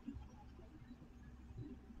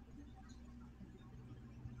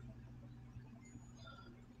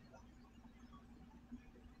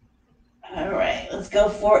 All right, let's go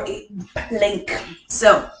for a plank.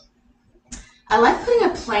 So I like putting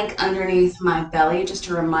a plank underneath my belly just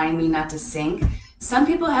to remind me not to sink. Some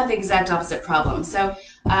people have the exact opposite problem. So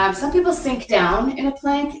some people sink down in a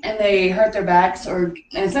plank and they hurt their backs,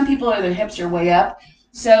 and some people their hips are way up.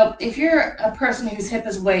 So if you're a person whose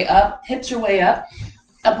hips are way up,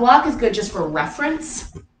 a block is good just for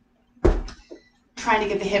reference. Trying to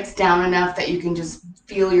get the hips down enough that you can just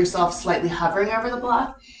feel yourself slightly hovering over the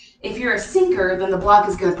block. If you're a sinker, then the block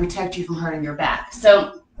is going to protect you from hurting your back.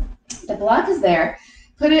 So the block is there.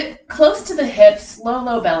 Put it close to the hips,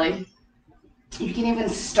 low belly. You can even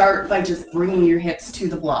start by just bringing your hips to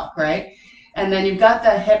the block, right? And then you've got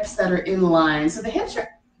the hips that are in line. So the hips are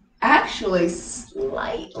actually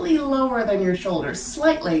slightly lower than your shoulders,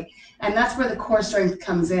 slightly. And that's where the core strength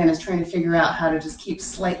comes in, is trying to figure out how to just keep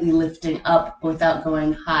slightly lifting up without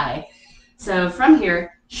going high. So from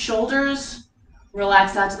here, shoulders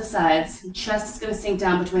relax out to the sides. Chest is going to sink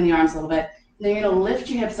down between the arms a little bit. Then you're going to lift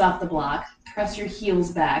your hips off the block, press your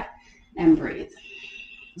heels back, and breathe.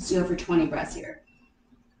 Let's go for 20 breaths here.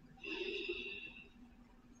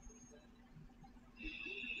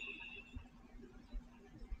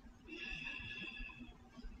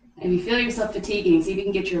 If you feel yourself fatiguing, see if you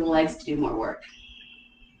can get your legs to do more work.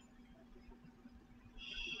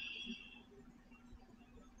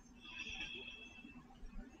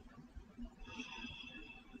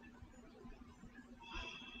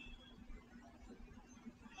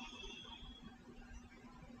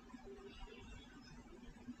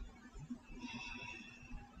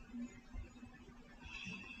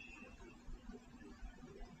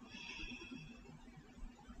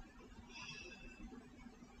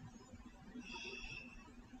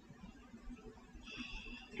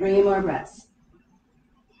 Three more breaths.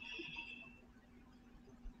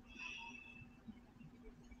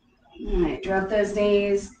 All right, drop those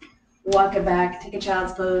knees, walk it back, take a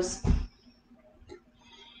child's pose.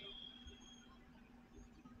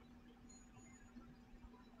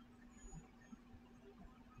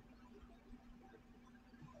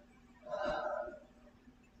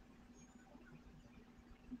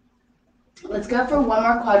 Let's go for one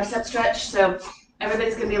more quadricep stretch. So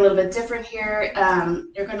everybody's going to be a little bit different here.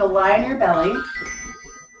 You're going to lie on your belly,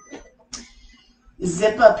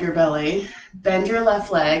 zip up your belly, bend your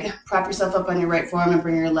left leg, prop yourself up on your right forearm, and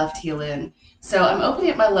bring your left heel in. So I'm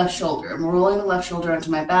opening up my left shoulder. I'm rolling the left shoulder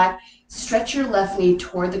onto my back. Stretch your left knee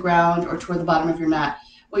toward the ground or toward the bottom of your mat.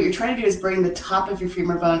 What you're trying to do is bring the top of your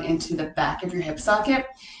femur bone into the back of your hip socket.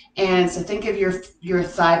 And so think of your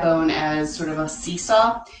thigh bone as sort of a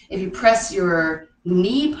seesaw. If you press your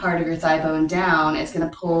knee part of your thigh bone down, it's going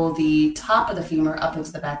to pull the top of the femur up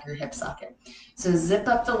into the back of your hip socket. So zip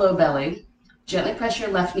up the low belly. Gently press your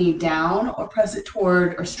left knee down or press it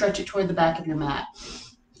toward or stretch it toward the back of your mat.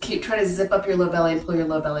 Keep trying to zip up your low belly and pull your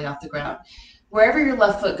low belly off the ground. Wherever your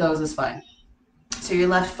left foot goes is fine. So your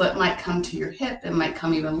left foot might come to your hip, it might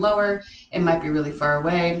come even lower, it might be really far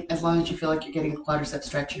away. As long as you feel like you're getting a quadricep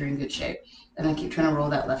stretch, you're in good shape. And then keep trying to roll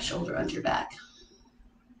that left shoulder onto your back.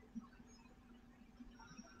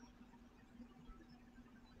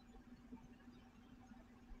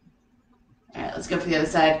 All right, let's go for the other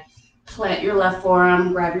side. Plant your left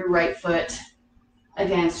forearm, grab your right foot.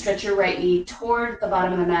 Again, stretch your right knee toward the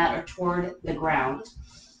bottom of the mat or toward the ground.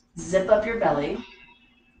 Zip up your belly.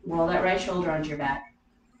 Roll that right shoulder onto your back.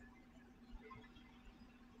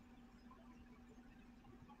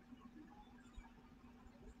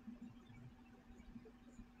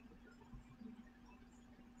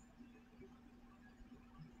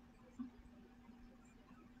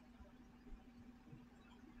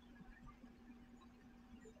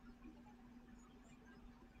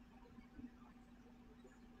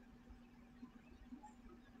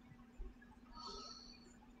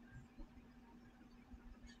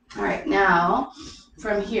 right, now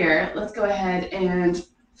from here, let's go ahead and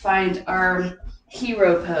find our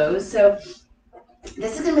hero pose. So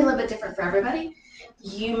this is going to be a little bit different for everybody.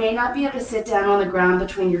 You may not be able to sit down on the ground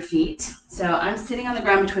between your feet. So I'm sitting on the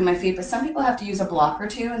ground between my feet, but some people have to use a block or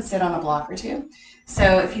two and sit on a block or two.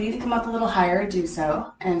 So if you need to come up a little higher, do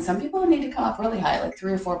so. And some people need to come up really high, like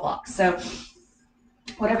 3 or 4 blocks. So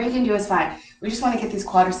whatever you can do is fine. We just want to get these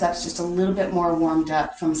quadriceps just a little bit more warmed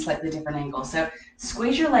up from a slightly different angle. So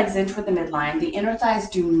squeeze your legs in toward the midline. The inner thighs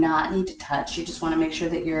do not need to touch. You just want to make sure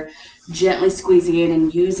that you're gently squeezing in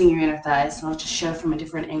and using your inner thighs. So I'll just show from a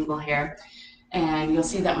different angle here. And you'll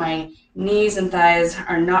see that my knees and thighs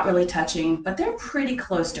are not really touching, but they're pretty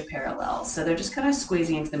close to parallel. So they're just kind of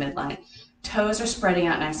squeezing into the midline. Toes are spreading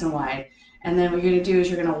out nice and wide. And then what you're going to do is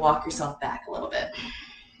you're going to walk yourself back a little bit.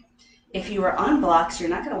 If you are on blocks, you're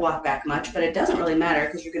not going to walk back much, but it doesn't really matter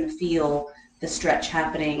because you're going to feel the stretch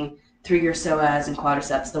happening through your psoas and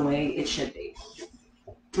quadriceps the way it should be.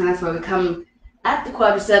 And that's why we come at the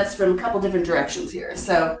quadriceps from a couple different directions here.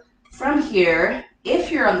 So from here,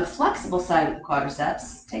 if you're on the flexible side of the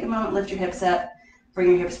quadriceps, take a moment, lift your hips up, bring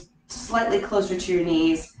your hips slightly closer to your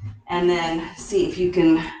knees, and then see if you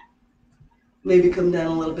can maybe come down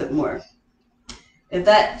a little bit more. If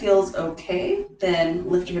that feels okay, then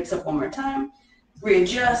lift your hips up one more time,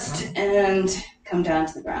 readjust, and come down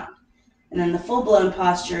to the ground. And then the full-blown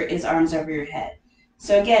posture is arms over your head.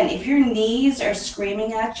 So again, if your knees are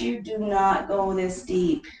screaming at you, do not go this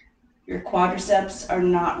deep. Your quadriceps are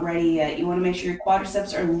not ready yet. You want to make sure your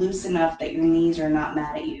quadriceps are loose enough that your knees are not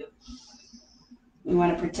mad at you. We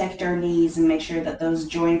want to protect our knees and make sure that those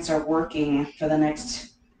joints are working for the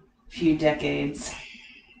next few decades.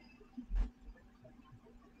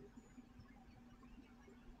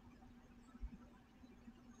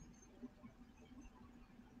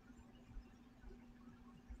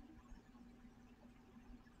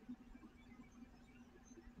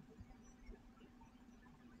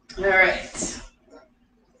 All right.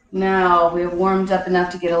 Now we have warmed up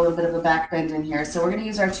enough to get a little bit of a back bend in here. So we're going to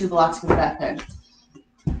use our 2 blocks for the back bend.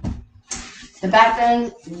 The back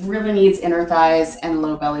bend really needs inner thighs and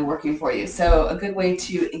low belly working for you. So a good way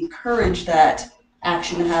to encourage that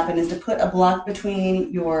action to happen is to put a block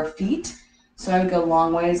between your feet. So I would go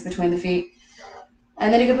long ways between the feet.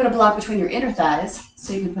 And then you can put a block between your inner thighs.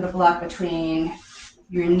 So you can put a block between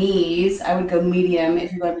your knees. I would go medium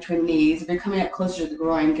if you're going between knees. If you're coming up closer to the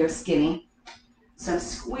groin, go skinny. So I'm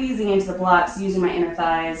squeezing into the blocks using my inner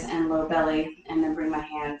thighs and low belly, and then bring my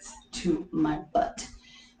hands to my butt.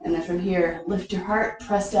 And then from here, lift your heart,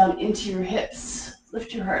 press down into your hips.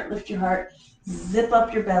 Lift your heart, zip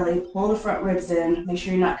up your belly, pull the front ribs in. Make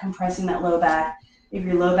sure you're not compressing that low back. If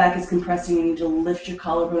your low back is compressing, you need to lift your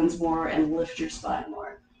collarbones more and lift your spine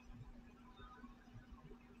more.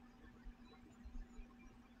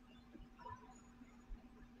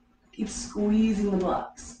 Keep squeezing the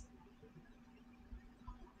blocks.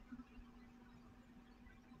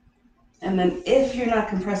 And then if you're not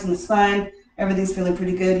compressing the spine, everything's feeling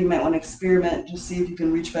pretty good, you might want to experiment. Just see if you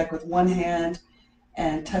can reach back with one hand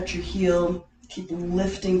and touch your heel. Keep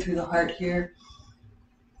lifting through the heart here.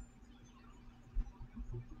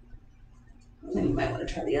 And then you might want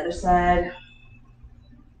to try the other side.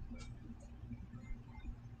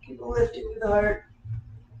 Keep lifting through the heart.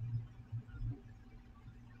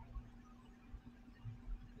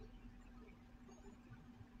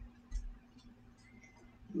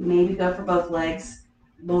 Maybe go for both legs,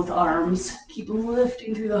 both arms. Keep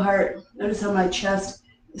lifting through the heart. Notice how my chest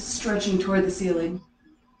is stretching toward the ceiling.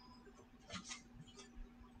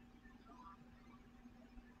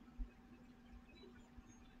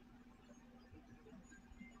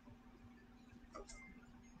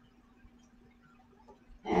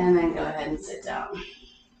 And then go ahead and sit down.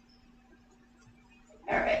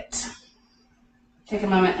 All right. Take a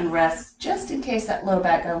moment and rest, just in case that low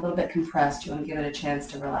back got a little bit compressed. You want to give it a chance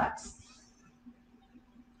to relax.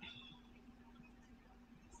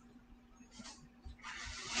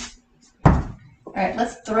 All right,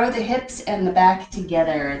 let's throw the hips and the back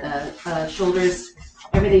together, the shoulders,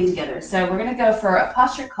 everything together. So we're going to go for a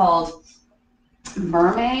posture called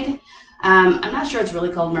mermaid. I'm not sure it's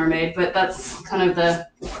really called mermaid, but that's kind of the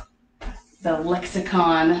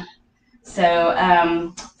lexicon.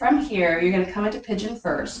 So from here, you're going to come into pigeon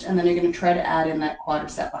first, and then you're going to try to add in that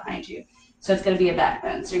quadricep behind you. So it's going to be a back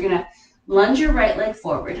bend. So you're going to lunge your right leg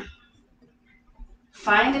forward.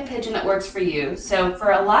 Find a pigeon that works for you. So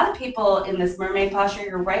for a lot of people in this mermaid posture,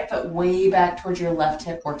 your right foot way back towards your left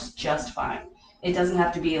hip works just fine. It doesn't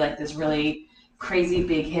have to be like this really crazy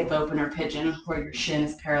big hip opener pigeon where your shin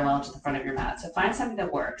is parallel to the front of your mat. So find something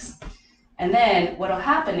that works. And then what will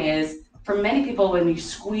happen is For many people, when you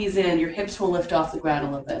squeeze in, your hips will lift off the ground a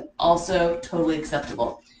little bit. Also totally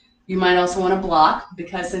acceptable. You might also want to block,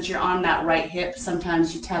 because since you're on that right hip,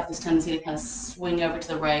 sometimes you have this tendency to kind of swing over to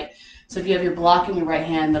the right. So if you have your block in your right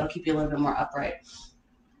hand, that'll keep you a little bit more upright.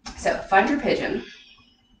 So find your pigeon.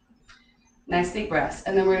 Nice deep breaths.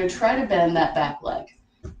 And then we're going to try to bend that back leg.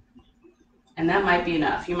 And that might be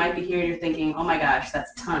enough. You might be here and you're thinking, oh my gosh,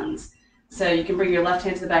 that's tons. So you can bring your left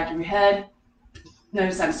hand to the back of your head.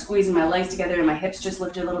 Notice I'm squeezing my legs together and my hips just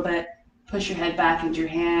lift a little bit. Push your head back into your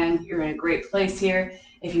hand. You're in a great place here.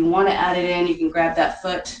 If you want to add it in, you can grab that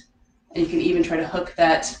foot, and you can even try to hook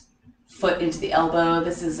that foot into the elbow.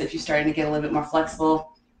 This is if you're starting to get a little bit more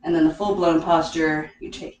flexible. And then the full-blown posture,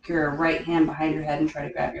 you take your right hand behind your head and try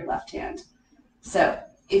to grab your left hand. So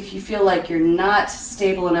if you feel like you're not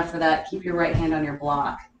stable enough for that, keep your right hand on your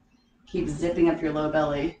block. Keep zipping up your low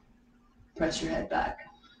belly. Press your head back.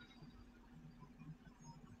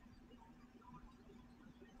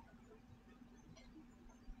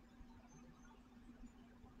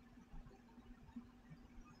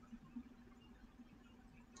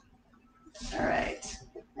 All right,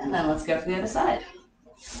 and then let's go for the other side.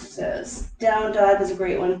 So down dog is a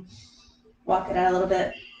great one. Walk it out a little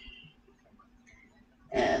bit.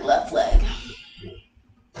 And left leg.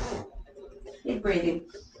 Keep breathing.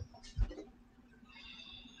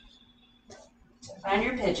 So find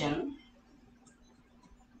your pigeon.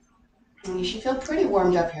 And you should feel pretty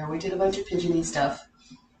warmed up here. We did a bunch of pigeony stuff.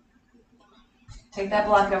 Take that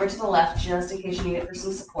block over to the left just in case you need it for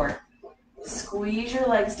some support. Squeeze your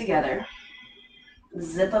legs together.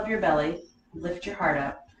 Zip up your belly. Lift your heart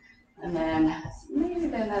up. And then maybe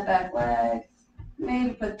bend that back leg.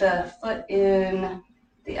 Maybe put the foot in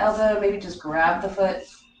the elbow. Maybe just grab the foot.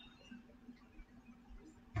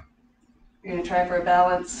 You're going to try for a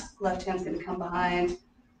balance. Left hand's going to come behind.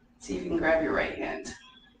 See if you can grab your right hand.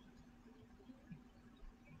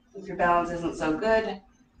 If your balance isn't so good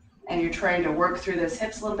and you're trying to work through those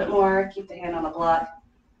hips a little bit more, keep the hand on the block.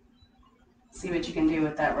 See what you can do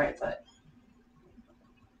with that right foot.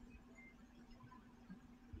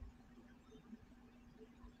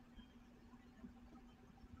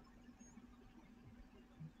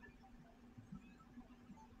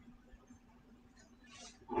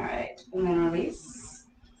 All right, and then release.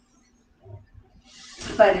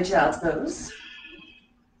 Find a child's pose.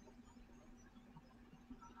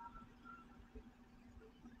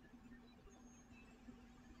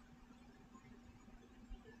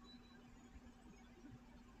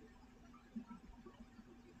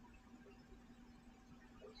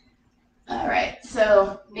 All right,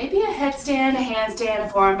 so maybe a headstand, a handstand, a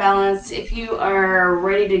forearm balance. If you are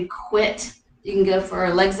ready to quit, you can go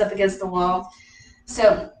for legs up against the wall.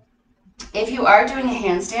 So if you are doing a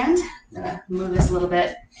handstand, I'm gonna move this a little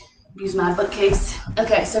bit, use my bookcase.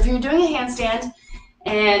 Okay, so if you're doing a handstand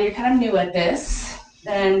and you're kind of new at this,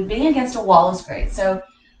 then being against a wall is great. So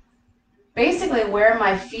basically where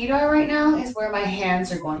my feet are right now is where my hands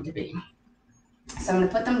are going to be. So I'm gonna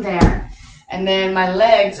put them there. And then my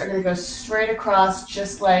legs are going to go straight across,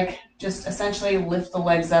 just essentially lift the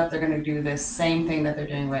legs up. They're going to do this same thing that they're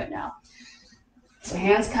doing right now. So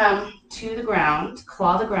hands come to the ground,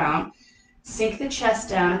 claw the ground, sink the chest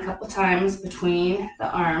down a couple times between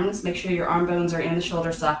the arms. Make sure your arm bones are in the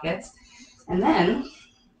shoulder sockets. And then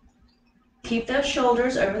keep those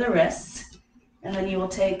shoulders over the wrists. And then you will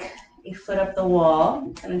take a foot up the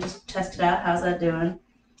wall and just test it out. How's that doing?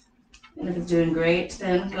 And if it's doing great,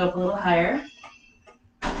 then go up a little higher.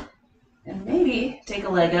 And maybe take a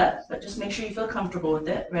leg up, but just make sure you feel comfortable with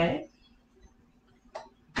it, right?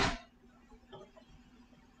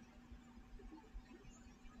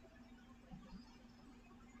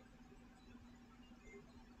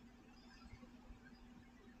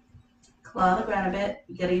 Claw the ground a bit.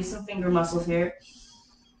 You gotta use some finger muscles here.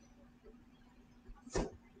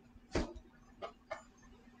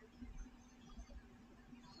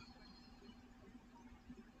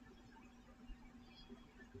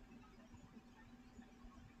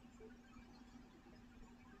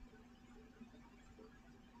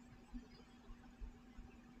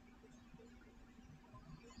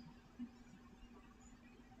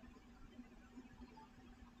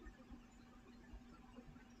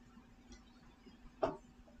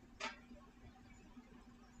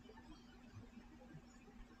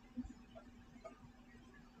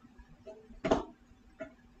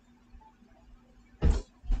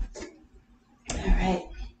 All right.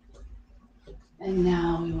 And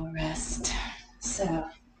now we will rest. So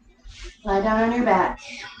lie down on your back.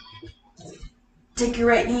 Take your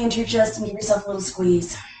right knee into your chest and give yourself a little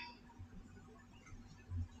squeeze.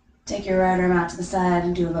 Take your right arm out to the side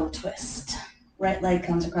and do a little twist. Right leg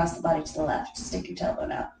comes across the body to the left. Stick your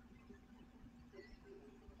tailbone out.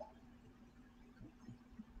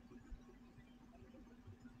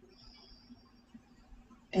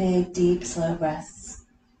 Big, deep, slow breaths.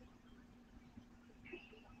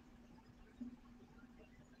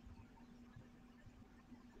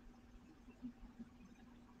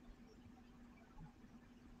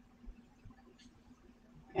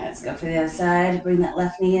 All right, let's go for the other side. Bring that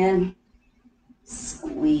left knee in.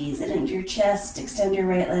 Squeeze it into your chest. Extend your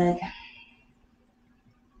right leg.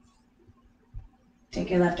 Take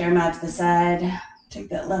your left arm out to the side. Take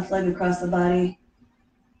that left leg across the body.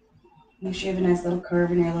 Make sure you have a nice little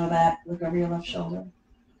curve in your low back. Look over your left shoulder.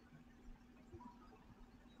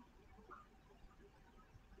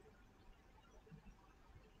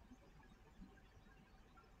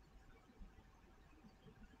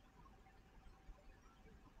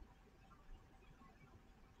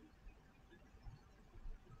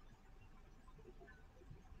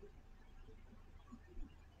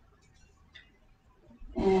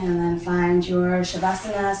 And then find your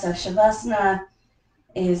Shavasana. So Shavasana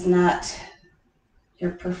is not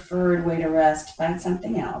your preferred way to rest. Find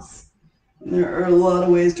something else. And there are a lot of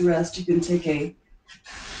ways to rest. You can take a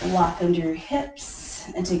block under your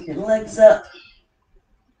hips and take your legs up.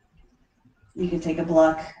 You can take a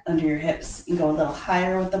block under your hips and go a little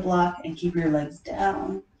higher with the block and keep your legs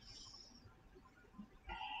down.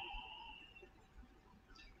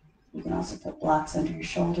 You can also put blocks under your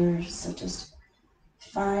shoulders. So just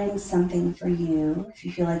find something for you. If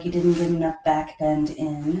you feel like you didn't get enough back bend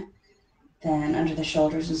in, then under the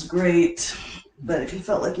shoulders is great. But if you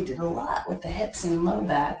felt like you did a lot with the hips and low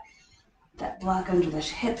back, that block under the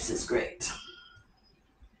hips is great.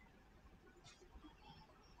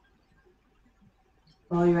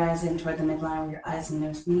 Roll your eyes in toward the midline where your eyes and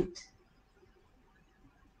nose meet.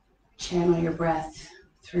 Channel your breath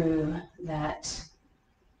through that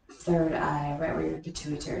third eye, right where your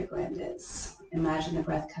pituitary gland is. Imagine the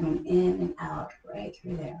breath coming in and out right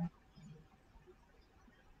through there.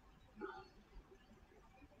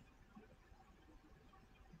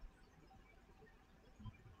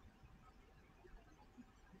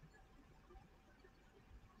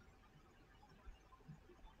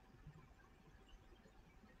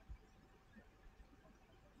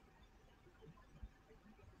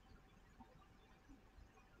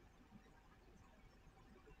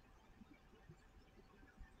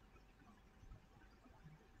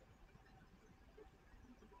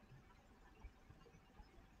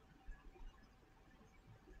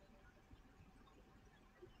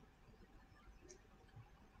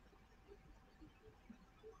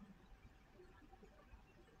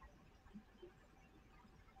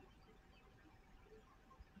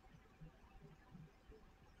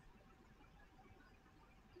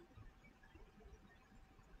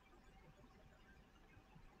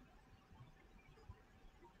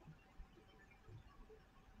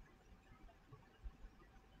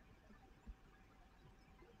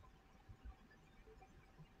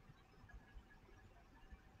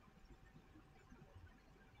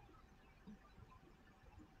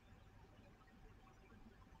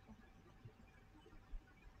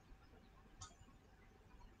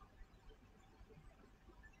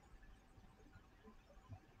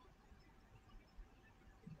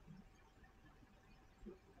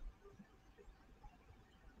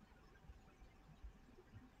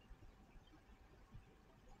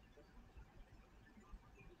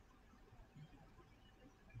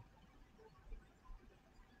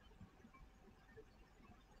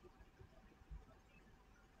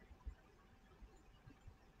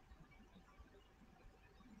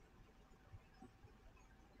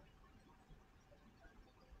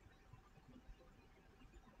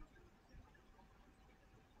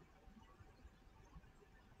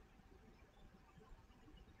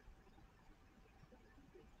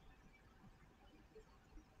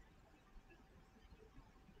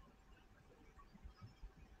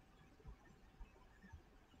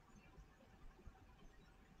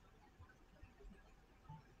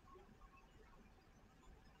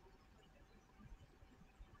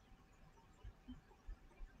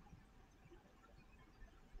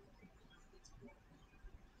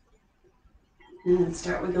 And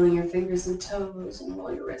start wiggling your fingers and toes and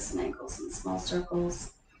roll your wrists and ankles in small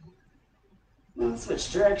circles. And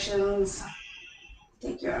switch directions.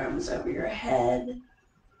 Take your arms over your head.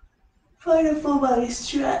 Find a full body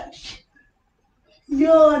stretch.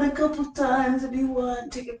 Yawn a couple times if you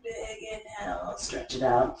want. Take a big inhale, stretch it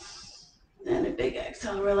out. And a big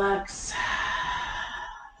exhale, relax.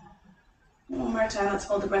 One more time, let's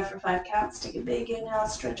hold the breath for 5 counts. Take a big inhale,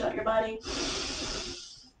 stretch out your body.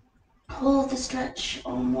 Hold the stretch.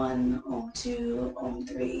 Om 1, Om 2, Om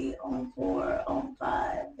 3, Om 4, Om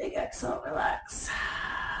 5. Big exhale, relax.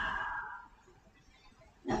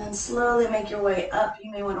 And then slowly make your way up.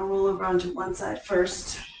 You may want to roll over onto one side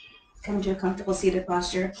first. Come to a comfortable seated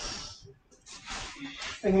posture.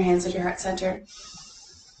 Bring your hands to your heart center.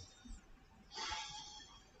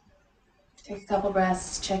 Take a couple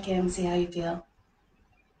breaths, check in, see how you feel.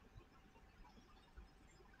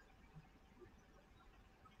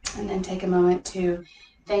 And then take a moment to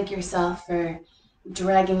thank yourself for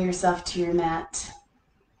dragging yourself to your mat,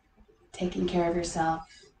 taking care of yourself,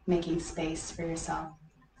 making space for yourself.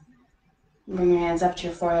 Bring your hands up to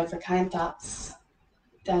your forehead for kind thoughts,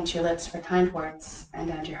 down to your lips for kind words, and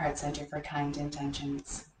down to your heart center for kind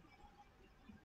intentions.